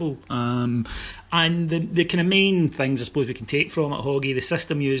enjoyable. And the kind of main things I suppose we can take from it, Hoggy, the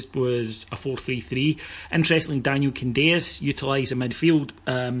system used was a 4-3-3. Interestingly, Daniel Candeias utilised a midfield.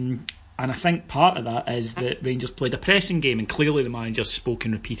 And I think part of that is that Rangers played a pressing game, and clearly the manager's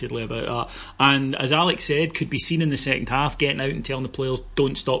spoken repeatedly about that. And as Alex said, could be seen in the second half, getting out and telling the players,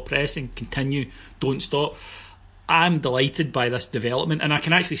 don't stop pressing, continue, don't stop. I'm delighted by this development, and I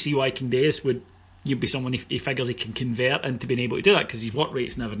can actually see why Candeias would be someone he figures he can convert into being able to do that, because his work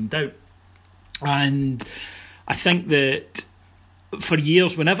rate's never in doubt. And I think that for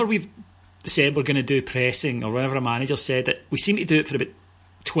years, whenever we've said we're going to do pressing, or whenever a manager said it, we seem to do it for about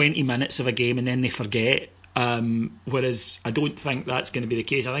 20 minutes of a game and then they forget. Whereas I don't think that's going to be the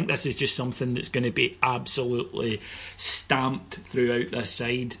case. I think this is just something that's going to be absolutely stamped throughout this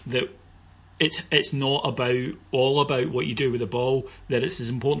side, that it's not all about what you do with the ball, that it's as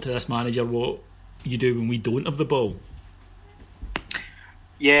important to this manager what you do when we don't have the ball.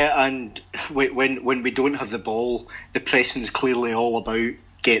 Yeah, and when we don't have the ball, the pressing's clearly all about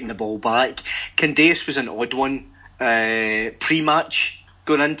getting the ball back. Candeias was an odd one pre-match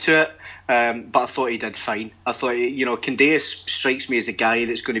going into it, but I thought he did fine. I thought, Candeias strikes me as a guy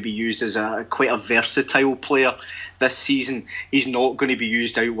that's going to be used as quite a versatile player this season. He's not going to be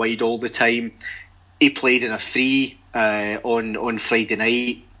used out wide all the time. He played in a free on Friday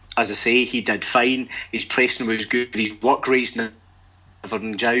night. As I say, he did fine. His pressing was good. His work rate's never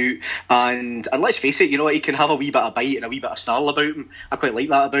rings out. And let's face it, he can have a wee bit of bite and a wee bit of snarl about him. I quite like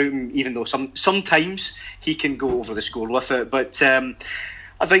that about him, even though sometimes he can go over the score with it. But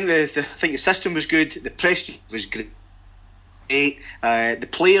I think the system was good. The pressing was great. The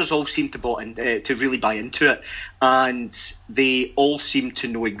players all seemed to really buy into it, and they all seemed to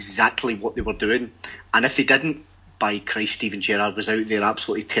know exactly what they were doing. And if they didn't, by Christ, Steven Gerrard was out there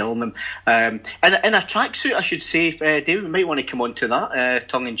absolutely telling them. In a tracksuit, I should say, David, we might want to come on to that,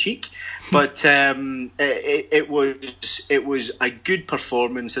 tongue in cheek. But it was a good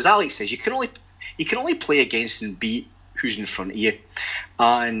performance. As Alex says, you can only play against and beat who's in front of you.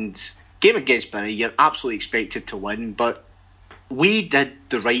 And game against Bury, you're absolutely expected to win, but we did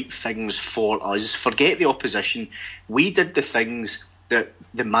the right things for us. Forget the opposition. We did the things that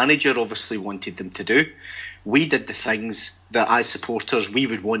the manager obviously wanted them to do. We did the things that as supporters we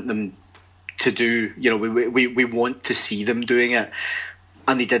would want them to do. We want to see them doing it,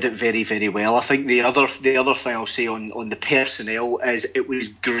 and they did it very, very well. I think the other thing I'll say on the personnel is it was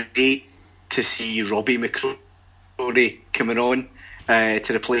great to see Robbie McCrory coming on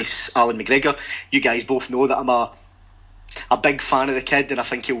to replace Alan McGregor. You guys both know that I'm a big fan of the kid, and I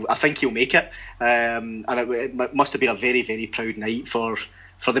think he'll make it. And it must have been a very, very proud night for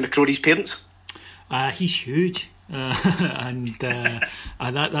the McCrory's parents. He's huge, and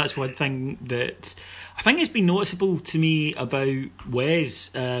that's one thing that I think has been noticeable to me about Wes,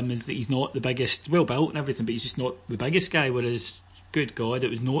 is that he's not the biggest, well built and everything, but he's just not the biggest guy. Whereas, good God, it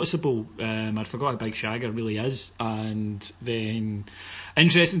was noticeable. I forgot how big Shagger really is. And then,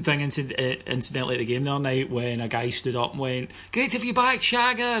 interesting thing, incidentally, at the game the other night, when a guy stood up and went, "Great to have you back,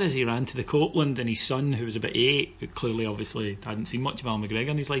 Shagger," as he ran to the Copeland, and his son, who was about 8, who clearly obviously hadn't seen much of Alan McGregor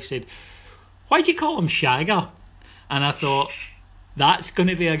in his life, said, "Why do you call him Shagger?" And I thought, That's going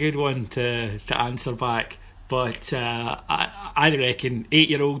to be a good one to answer back. But I reckon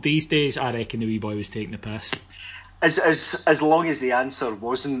 8-year-old these days, I reckon the wee boy was taking the piss. As long as the answer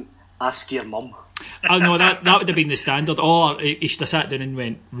wasn't ask your mum. Oh no, that would have been the standard. Or he should have sat down and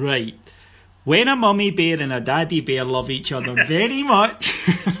went, right, when a mummy bear and a daddy bear love each other very much,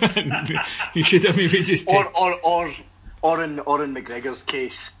 he should have maybe just or in McGregor's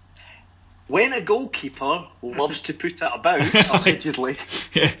case, when a goalkeeper loves to put it about, allegedly.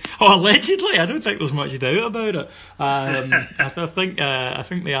 Yeah. Oh, allegedly? I don't think there's much doubt about it. I think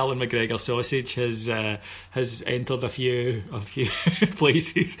the Alan McGregor sausage has entered a few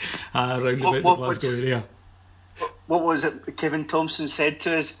places around about the Glasgow area. What was it Kevin Thompson said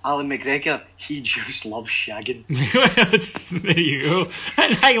to us? Alan McGregor, he just loves shagging. There you go.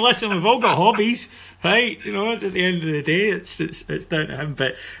 And hey, listen, we've all got hobbies, right? You know, at the end of the day, it's down to him.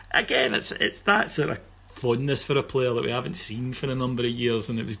 But again, it's that sort of fondness for a player that we haven't seen for a number of years,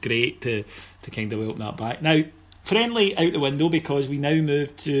 and it was great to kind of welcome that back. Now, friendly out the window, because we now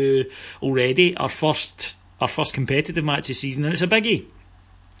move to already our first competitive match this season, and it's a biggie.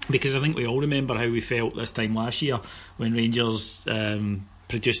 Because I think we all remember how we felt this time last year when Rangers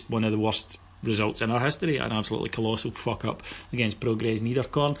produced one of the worst results in our history, an absolutely colossal fuck up against Progrès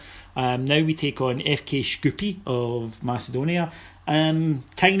Niederkorn. Now we take on FK Shkupi of Macedonia.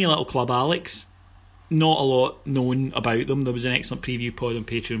 Tiny little club, Alex. Not a lot known about them. There was an excellent preview pod on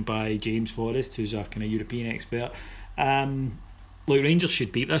Patreon by James Forrest, who's our kind of European expert. Look, Rangers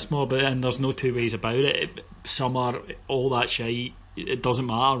should beat this mob, and there's no two ways about it. Summer, all that shite, it doesn't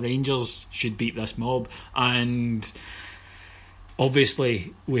matter. Rangers should beat this mob, and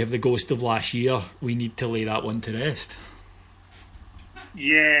obviously we have the ghost of last year. We need to lay that one to rest.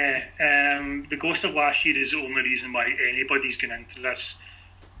 Yeah, the ghost of last year is the only reason why anybody's going into this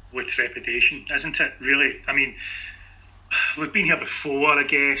with trepidation, isn't it? Really, I mean, we've been here before, I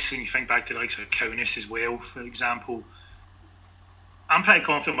guess. When you think back to the likes of Kaunas as well, for example, I'm pretty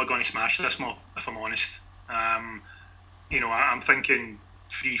confident we're going to smash this mob, if I'm honest. I'm thinking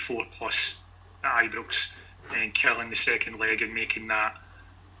 3-4 plus at Ibrox and killing the second leg and making that,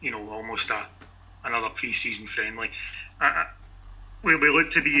 almost another pre-season friendly. We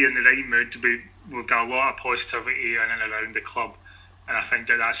look to be in the right mood. We've got a lot of positivity in and around the club, and I think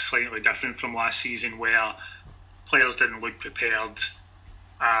that's slightly different from last season where players didn't look prepared.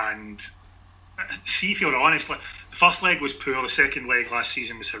 And see, if you're honest, the first leg was poor, the second leg last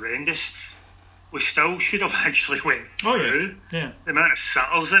season was horrendous. We still should have actually went through. Yeah. The amount of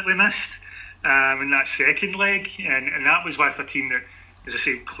sitters that we missed in that second leg, and that was with a team that, as I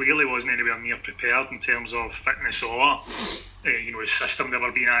say, clearly wasn't anywhere near prepared in terms of fitness or the system they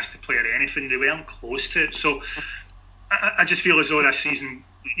were being asked to play or anything. They weren't close to it. So I just feel as though this season,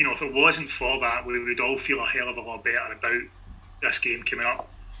 if it wasn't for that, we would all feel a hell of a lot better about this game coming up.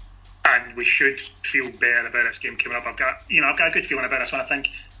 And we should feel better about this game coming up. I've got a good feeling about this one. I think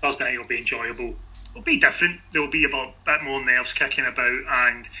Thursday night will be enjoyable. It'll be different. There will be a bit more nerves kicking about,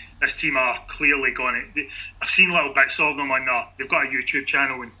 and this team are clearly going to. I've seen little bits of them on they've got a YouTube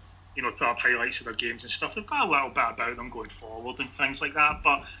channel and put up highlights of their games and stuff. They've got a little bit about them going forward and things like that.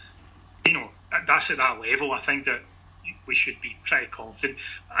 But that's at that level. I think that we should be pretty confident.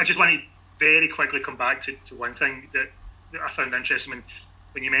 I just want to very quickly come back to one thing that I found interesting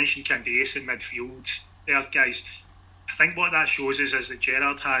when you mentioned Candeias in midfield there, guys. I think what that shows is that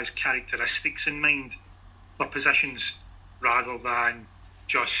Gerrard has characteristics in mind for positions rather than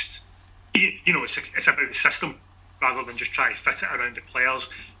just, it's about the system rather than just try to fit it around the players.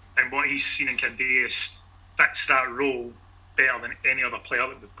 And what he's seen in Candeias fits that role better than any other player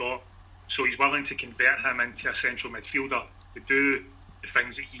that we've got. So he's willing to convert him into a central midfielder to do the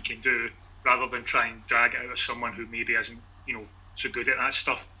things that he can do rather than try and drag it out of someone who maybe isn't, so good at that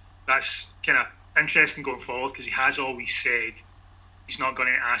stuff. That's kind of interesting going forward because he has always said he's not going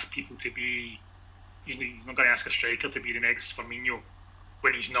to ask people to be, he's not going to ask a striker to be the next Firmino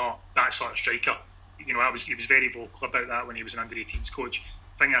when he's not that sort of striker. He was very vocal about that when he was an under-18s coach.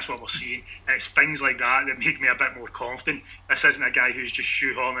 I think that's what we're seeing, and it's things like that make me a bit more confident. This isn't a guy who's just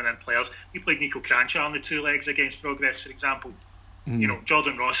shoehorning in players. We played Nico Kranjčar on the two legs against Progrès, for example.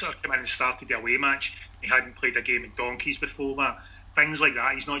 Jordan Rossiter came in and started the away match. He hadn't played a game in donkeys before that. Things like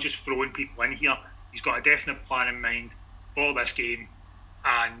that. He's not just throwing people in here. He's got a definite plan in mind for this game,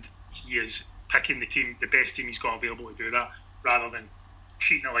 and he is picking the best team he's got available to do that, rather than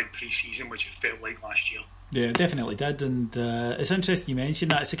treating it like pre-season, which it felt like last year. Yeah, it definitely did, and it's interesting you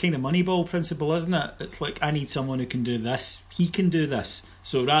mentioned that. It's a kind of Moneyball principle, isn't it? It's like, I need someone who can do this. He can do this.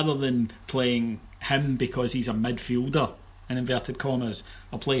 So rather than playing him because he's a midfielder, in inverted commas.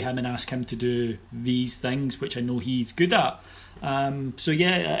 I'll play him and ask him to do these things, which I know he's good at. So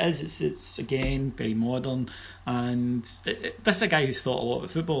yeah, it is. It's again very modern, and this is a guy who's thought a lot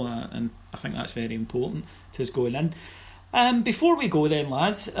about football, and I think that's very important to his going in. Before we go then,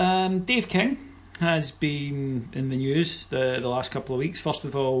 lads, Dave King has been in the news the last couple of weeks. First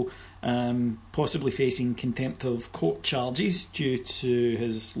of all, possibly facing contempt of court charges due to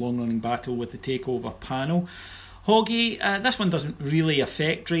his long-running battle with the Takeover panel. Hoggy, this one doesn't really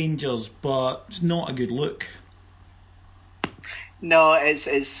affect Rangers, but it's not a good look. No,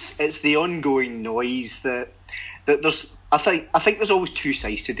 it's the ongoing noise that there's. I think there's always two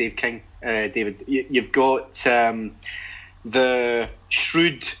sides to Dave King, David. You've got the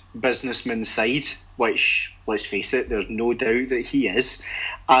shrewd businessman side, which, let's face it, there's no doubt that he is,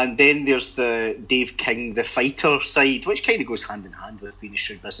 and then there's the Dave King, the fighter side, which kind of goes hand in hand with being a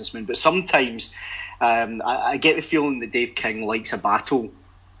shrewd businessman. But sometimes I get the feeling that Dave King likes a battle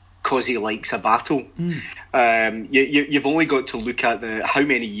because he likes a battle. You've only got to look at how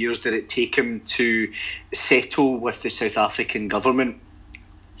many years did it take him to settle with the South African government.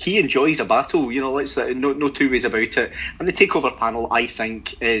 He enjoys a battle, no two ways about it. And the Takeover panel, I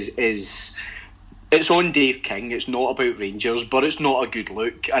think, is it's on Dave King. It's not about Rangers, but it's not a good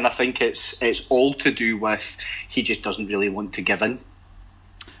look. And I think it's all to do with he just doesn't really want to give in.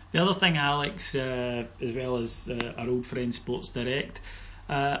 The other thing, Alex, as well as our old friend Sports Direct,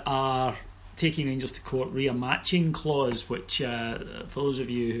 are taking Rangers to court re a matching clause, which for those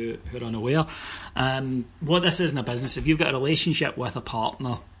of you who are unaware, what this is in a business, if you've got a relationship with a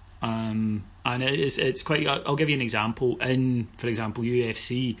partner, and it's quite, I'll give you an example. For example,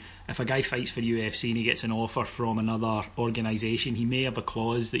 UFC, if a guy fights for UFC and he gets an offer from another organisation, he may have a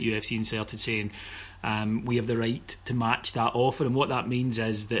clause that UFC inserted saying we have the right to match that offer, and what that means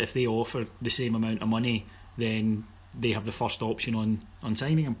is that if they offer the same amount of money, then they have the first option on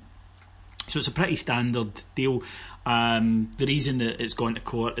signing him. So it's a pretty standard deal. The reason that it's gone to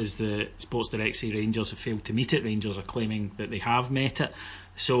court is the Sports Direct say Rangers have failed to meet it. Rangers are claiming that they have met it.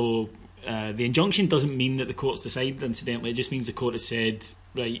 So the injunction doesn't mean that the court's decided, incidentally. It just means the court has said,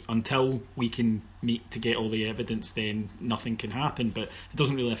 right, until we can meet to get all the evidence, then nothing can happen. But it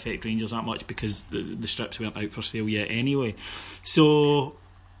doesn't really affect Rangers that much because the strips weren't out for sale yet anyway. So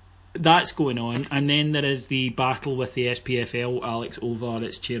that's going on, and then there is the battle with the SPFL, Alex, over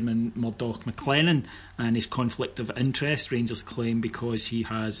its chairman Murdoch McLennan and his conflict of interest. Rangers claim because he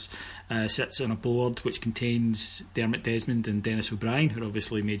sits on a board which contains Dermot Desmond and Dennis O'Brien, who are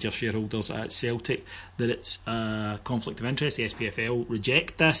obviously major shareholders at Celtic, that it's a conflict of interest. The SPFL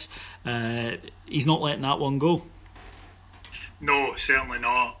reject this. He's not letting that one go. No, certainly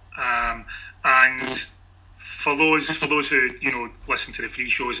not. And For those who listen to the free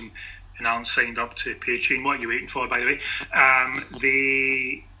shows and aren't signed up to Patreon, what are you waiting for, by the way?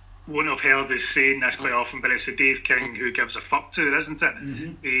 They won't have heard us saying this quite often, but it's the Dave King who gives a fuck to it, isn't it?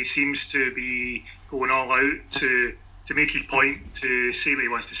 Mm-hmm. He seems to be going all out to make his point, to say what he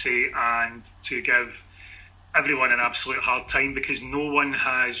wants to say, and to give everyone an absolute hard time because no one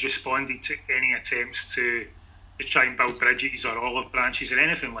has responded to any attempts to try and build bridges or olive branches or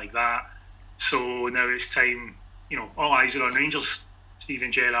anything like that. So now it's time, all eyes are on Rangers.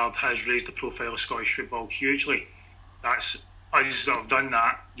 Steven Gerrard has raised the profile of Scottish football hugely. That's us that have done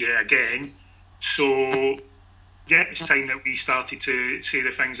that yet again. So, yeah, it's time that we started to say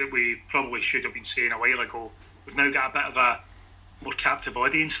the things that we probably should have been saying a while ago. We've now got a bit of a more captive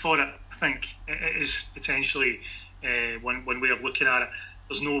audience for it. I think it is potentially one way of looking at it.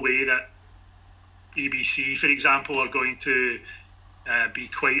 There's no way that BBC, for example, are going to be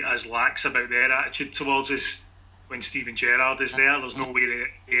quite as lax about their attitude towards us when Steven Gerrard is there. There's no way that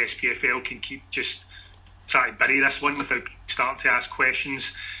the SPFL can keep just trying to bury this one without starting to ask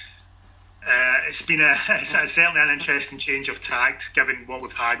questions. It's been it's certainly an interesting change of tact given what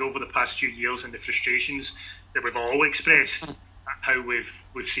we've had over the past few years and the frustrations that we've all expressed at how we've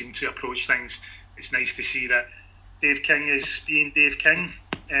seemed to approach things. It's nice to see that Dave King is being Dave King,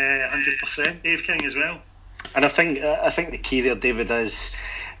 100% Dave King as well. And I think the key there, David, is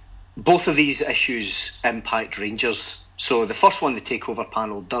both of these issues impact Rangers. So the first one, the Takeover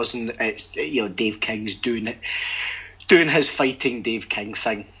panel, doesn't. It's Dave King's doing his fighting Dave King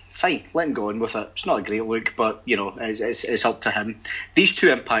thing. Fine, let him go on with it. It's not a great look, but it's up to him. These two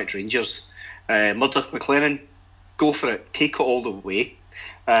impact Rangers. Murdoch McLennan, go for it, take it all the way.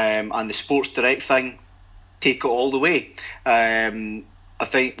 And the Sports Direct thing, take it all the way. I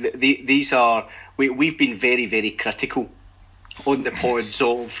think these are. We've been very, very critical on the pods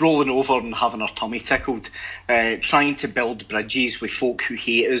of rolling over and having our tummy tickled, trying to build bridges with folk who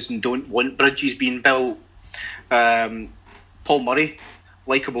hate us and don't want bridges being built. Paul Murray,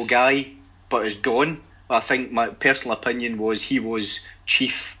 likeable guy, but is gone. I think my personal opinion was he was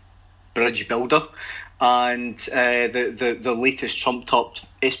chief bridge builder, and the latest trumped-up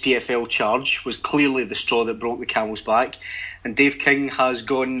SPFL charge was clearly the straw that broke the camel's back, and Dave King has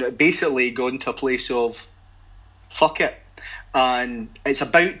gone to a place of fuck it, and it's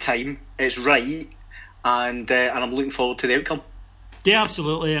about time, it's right, and I'm looking forward to the outcome. Yeah,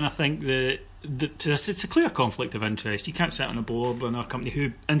 absolutely, and I think it's a clear conflict of interest. You can't sit on a board with a company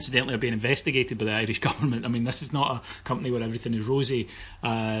who, incidentally, are being investigated by the Irish government. I mean, this is not a company where everything is rosy.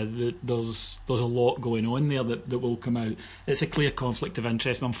 There's a lot going on there that will come out. It's a clear conflict of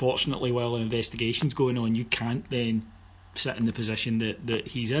interest, and unfortunately, while an investigation's going on, you can't then sit in the position that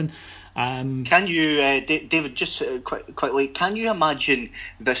he's in. Can you, David, just quickly, can you imagine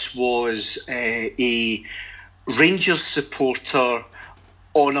this was a Rangers supporter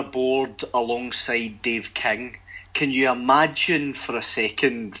on a board alongside Dave King? Can you imagine for a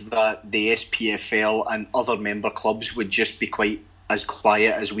second that the SPFL and other member clubs would just be quite as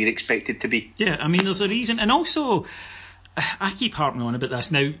quiet as we're expected to be? Yeah, I mean, there's a reason. And also, I keep harping on about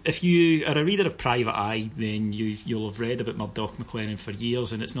this. Now, if you are a reader of Private Eye, then you'll have read about Murdoch McLennan for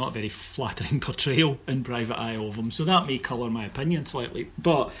years, and it's not a very flattering portrayal in Private Eye of him, so that may colour my opinion slightly.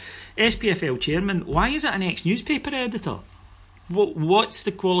 But SPFL chairman, why is it an ex-newspaper editor? What's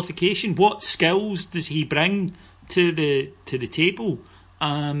the qualification? What skills does he bring to the table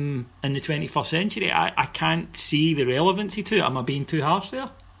in the 21st century? I can't see the relevancy to it. Am I being too harsh there?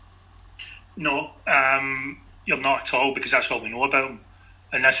 No, you're not at all, because that's all we know about him.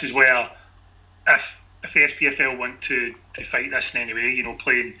 And this is where, if the SPFL want to fight this in any way,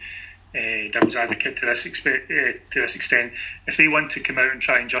 playing devil's advocate to this extent, if they want to come out and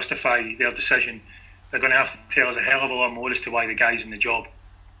try and justify their decision, they're going to have to tell us a hell of a lot more as to why the guy's in the job.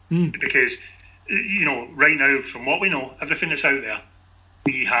 Because, right now, from what we know, everything that's out there,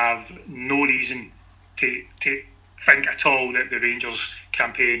 we have no reason to think at all that the Rangers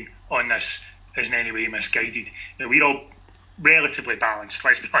campaign on this is in any way misguided. We're all relatively balanced,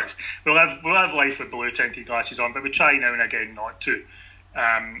 let's be honest. We'll have life with blue tinted glasses on, but we try now and again not to.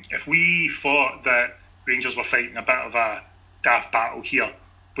 If we thought that Rangers were fighting a bit of a daft battle here,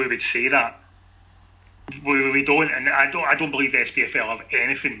 we would say that. We don't, and I don't believe the SPFL have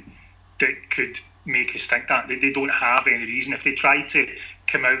anything that could make us think that. They don't have any reason. If they tried to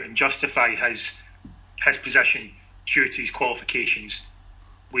come out and justify his position due to his qualifications,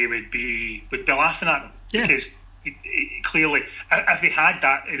 we would be laughing at them. Yeah. Because clearly, if they had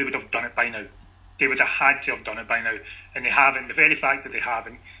that, they would have done it by now. They would have had to have done it by now, and they haven't. The very fact that they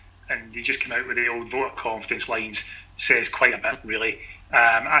haven't, and they just come out with the old vote of confidence lines, says quite a bit, really.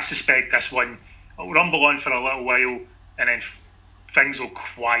 I suspect this one will rumble on for a little while, and then things will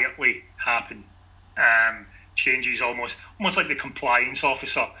quietly happen. Changes almost like the compliance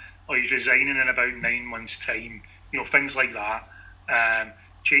officer, or he's resigning in about 9 months' time. Things like that.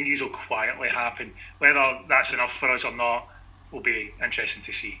 Changes will quietly happen. Whether that's enough for us or not will be interesting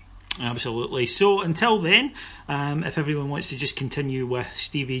to see. Absolutely. So until then, if everyone wants to just continue with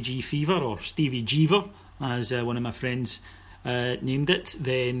Stevie G Fever, or Stevie Jeever, as one of my friends named it,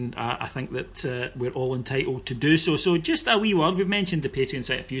 then I think that we're all entitled to do so. So just a wee word, we've mentioned the Patreon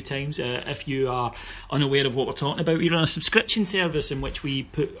site a few times. If you are unaware of what we're talking about, we're on a subscription service in which we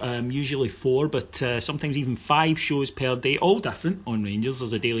put usually 4 but sometimes even 5 shows per day, all different on Rangers.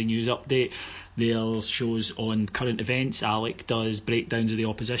 There's a daily news update, there's shows on current events. Alec does breakdowns of the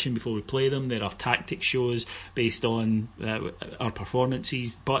opposition before we play them. There are tactics shows based on our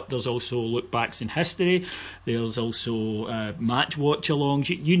performances, but there's also look backs in history. There's also match watch alongs,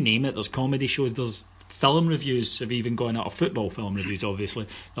 you name it. There's comedy shows, there's film reviews, have even gone out of football film reviews, obviously,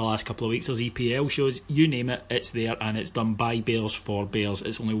 the last couple of weeks. There's EPL shows, you name it, it's there, and it's done by Bears for Bears.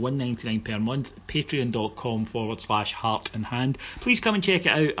 It's only $1.99 per month. Patreon.com/heart and hand. Please come and check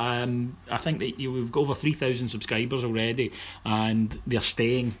it out. I think that we've got over 3,000 subscribers already, and they're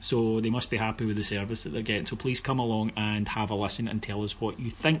staying, so they must be happy with the service that they're getting. So please come along and have a listen and tell us what you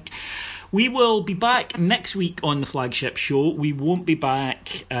think. We will be back next week on the flagship show. We won't be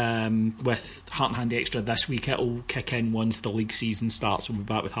back with Heart and Hand Extra this week. It'll kick in once the league season starts. We'll be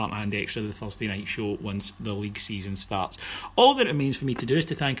back with Heart and Hand Extra, the Thursday night show, once the league season starts. All that remains for me to do is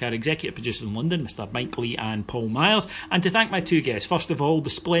to thank our executive producers in London, Mr. Mike Lee and Paul Myers, and to thank my 2 guests. First of all, the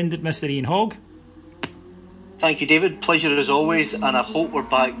splendid Mr. Ian Hogg. Thank you, David. Pleasure as always, and I hope we're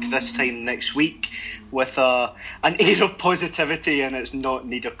back this time next week with an air of positivity, and it's not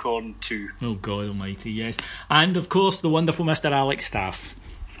Niederkorn 2. Oh God almighty, yes. And of course the wonderful Mr. Alex Staff.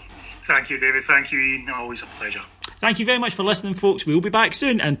 Thank you, David. Thank you, Ian. Always a pleasure. Thank you very much for listening, folks. We'll be back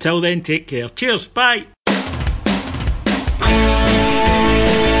soon. Until then, take care. Cheers. Bye.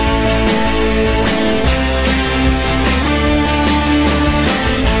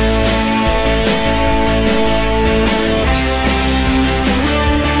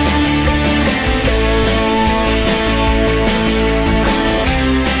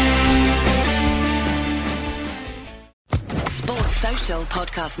 Social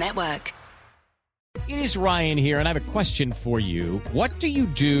Podcast Network. It is Ryan here, and I have a question for you. What do you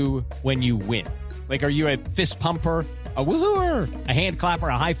do when you win? Like, are you a fist pumper, a woohooer, a hand clapper,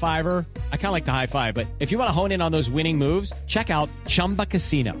 a high fiver? I kind of like the high five, but if you want to hone in on those winning moves, check out Chumba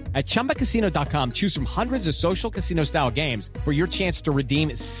Casino. At ChumbaCasino.com, choose from hundreds of social casino style games for your chance to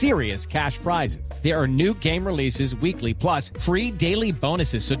redeem serious cash prizes. There are new game releases weekly, plus free daily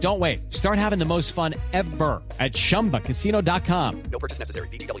bonuses. So don't wait. Start having the most fun ever at ChumbaCasino.com. No purchase necessary.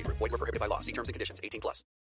 VGW Group. Void where prohibited by law. See terms and conditions. 18+.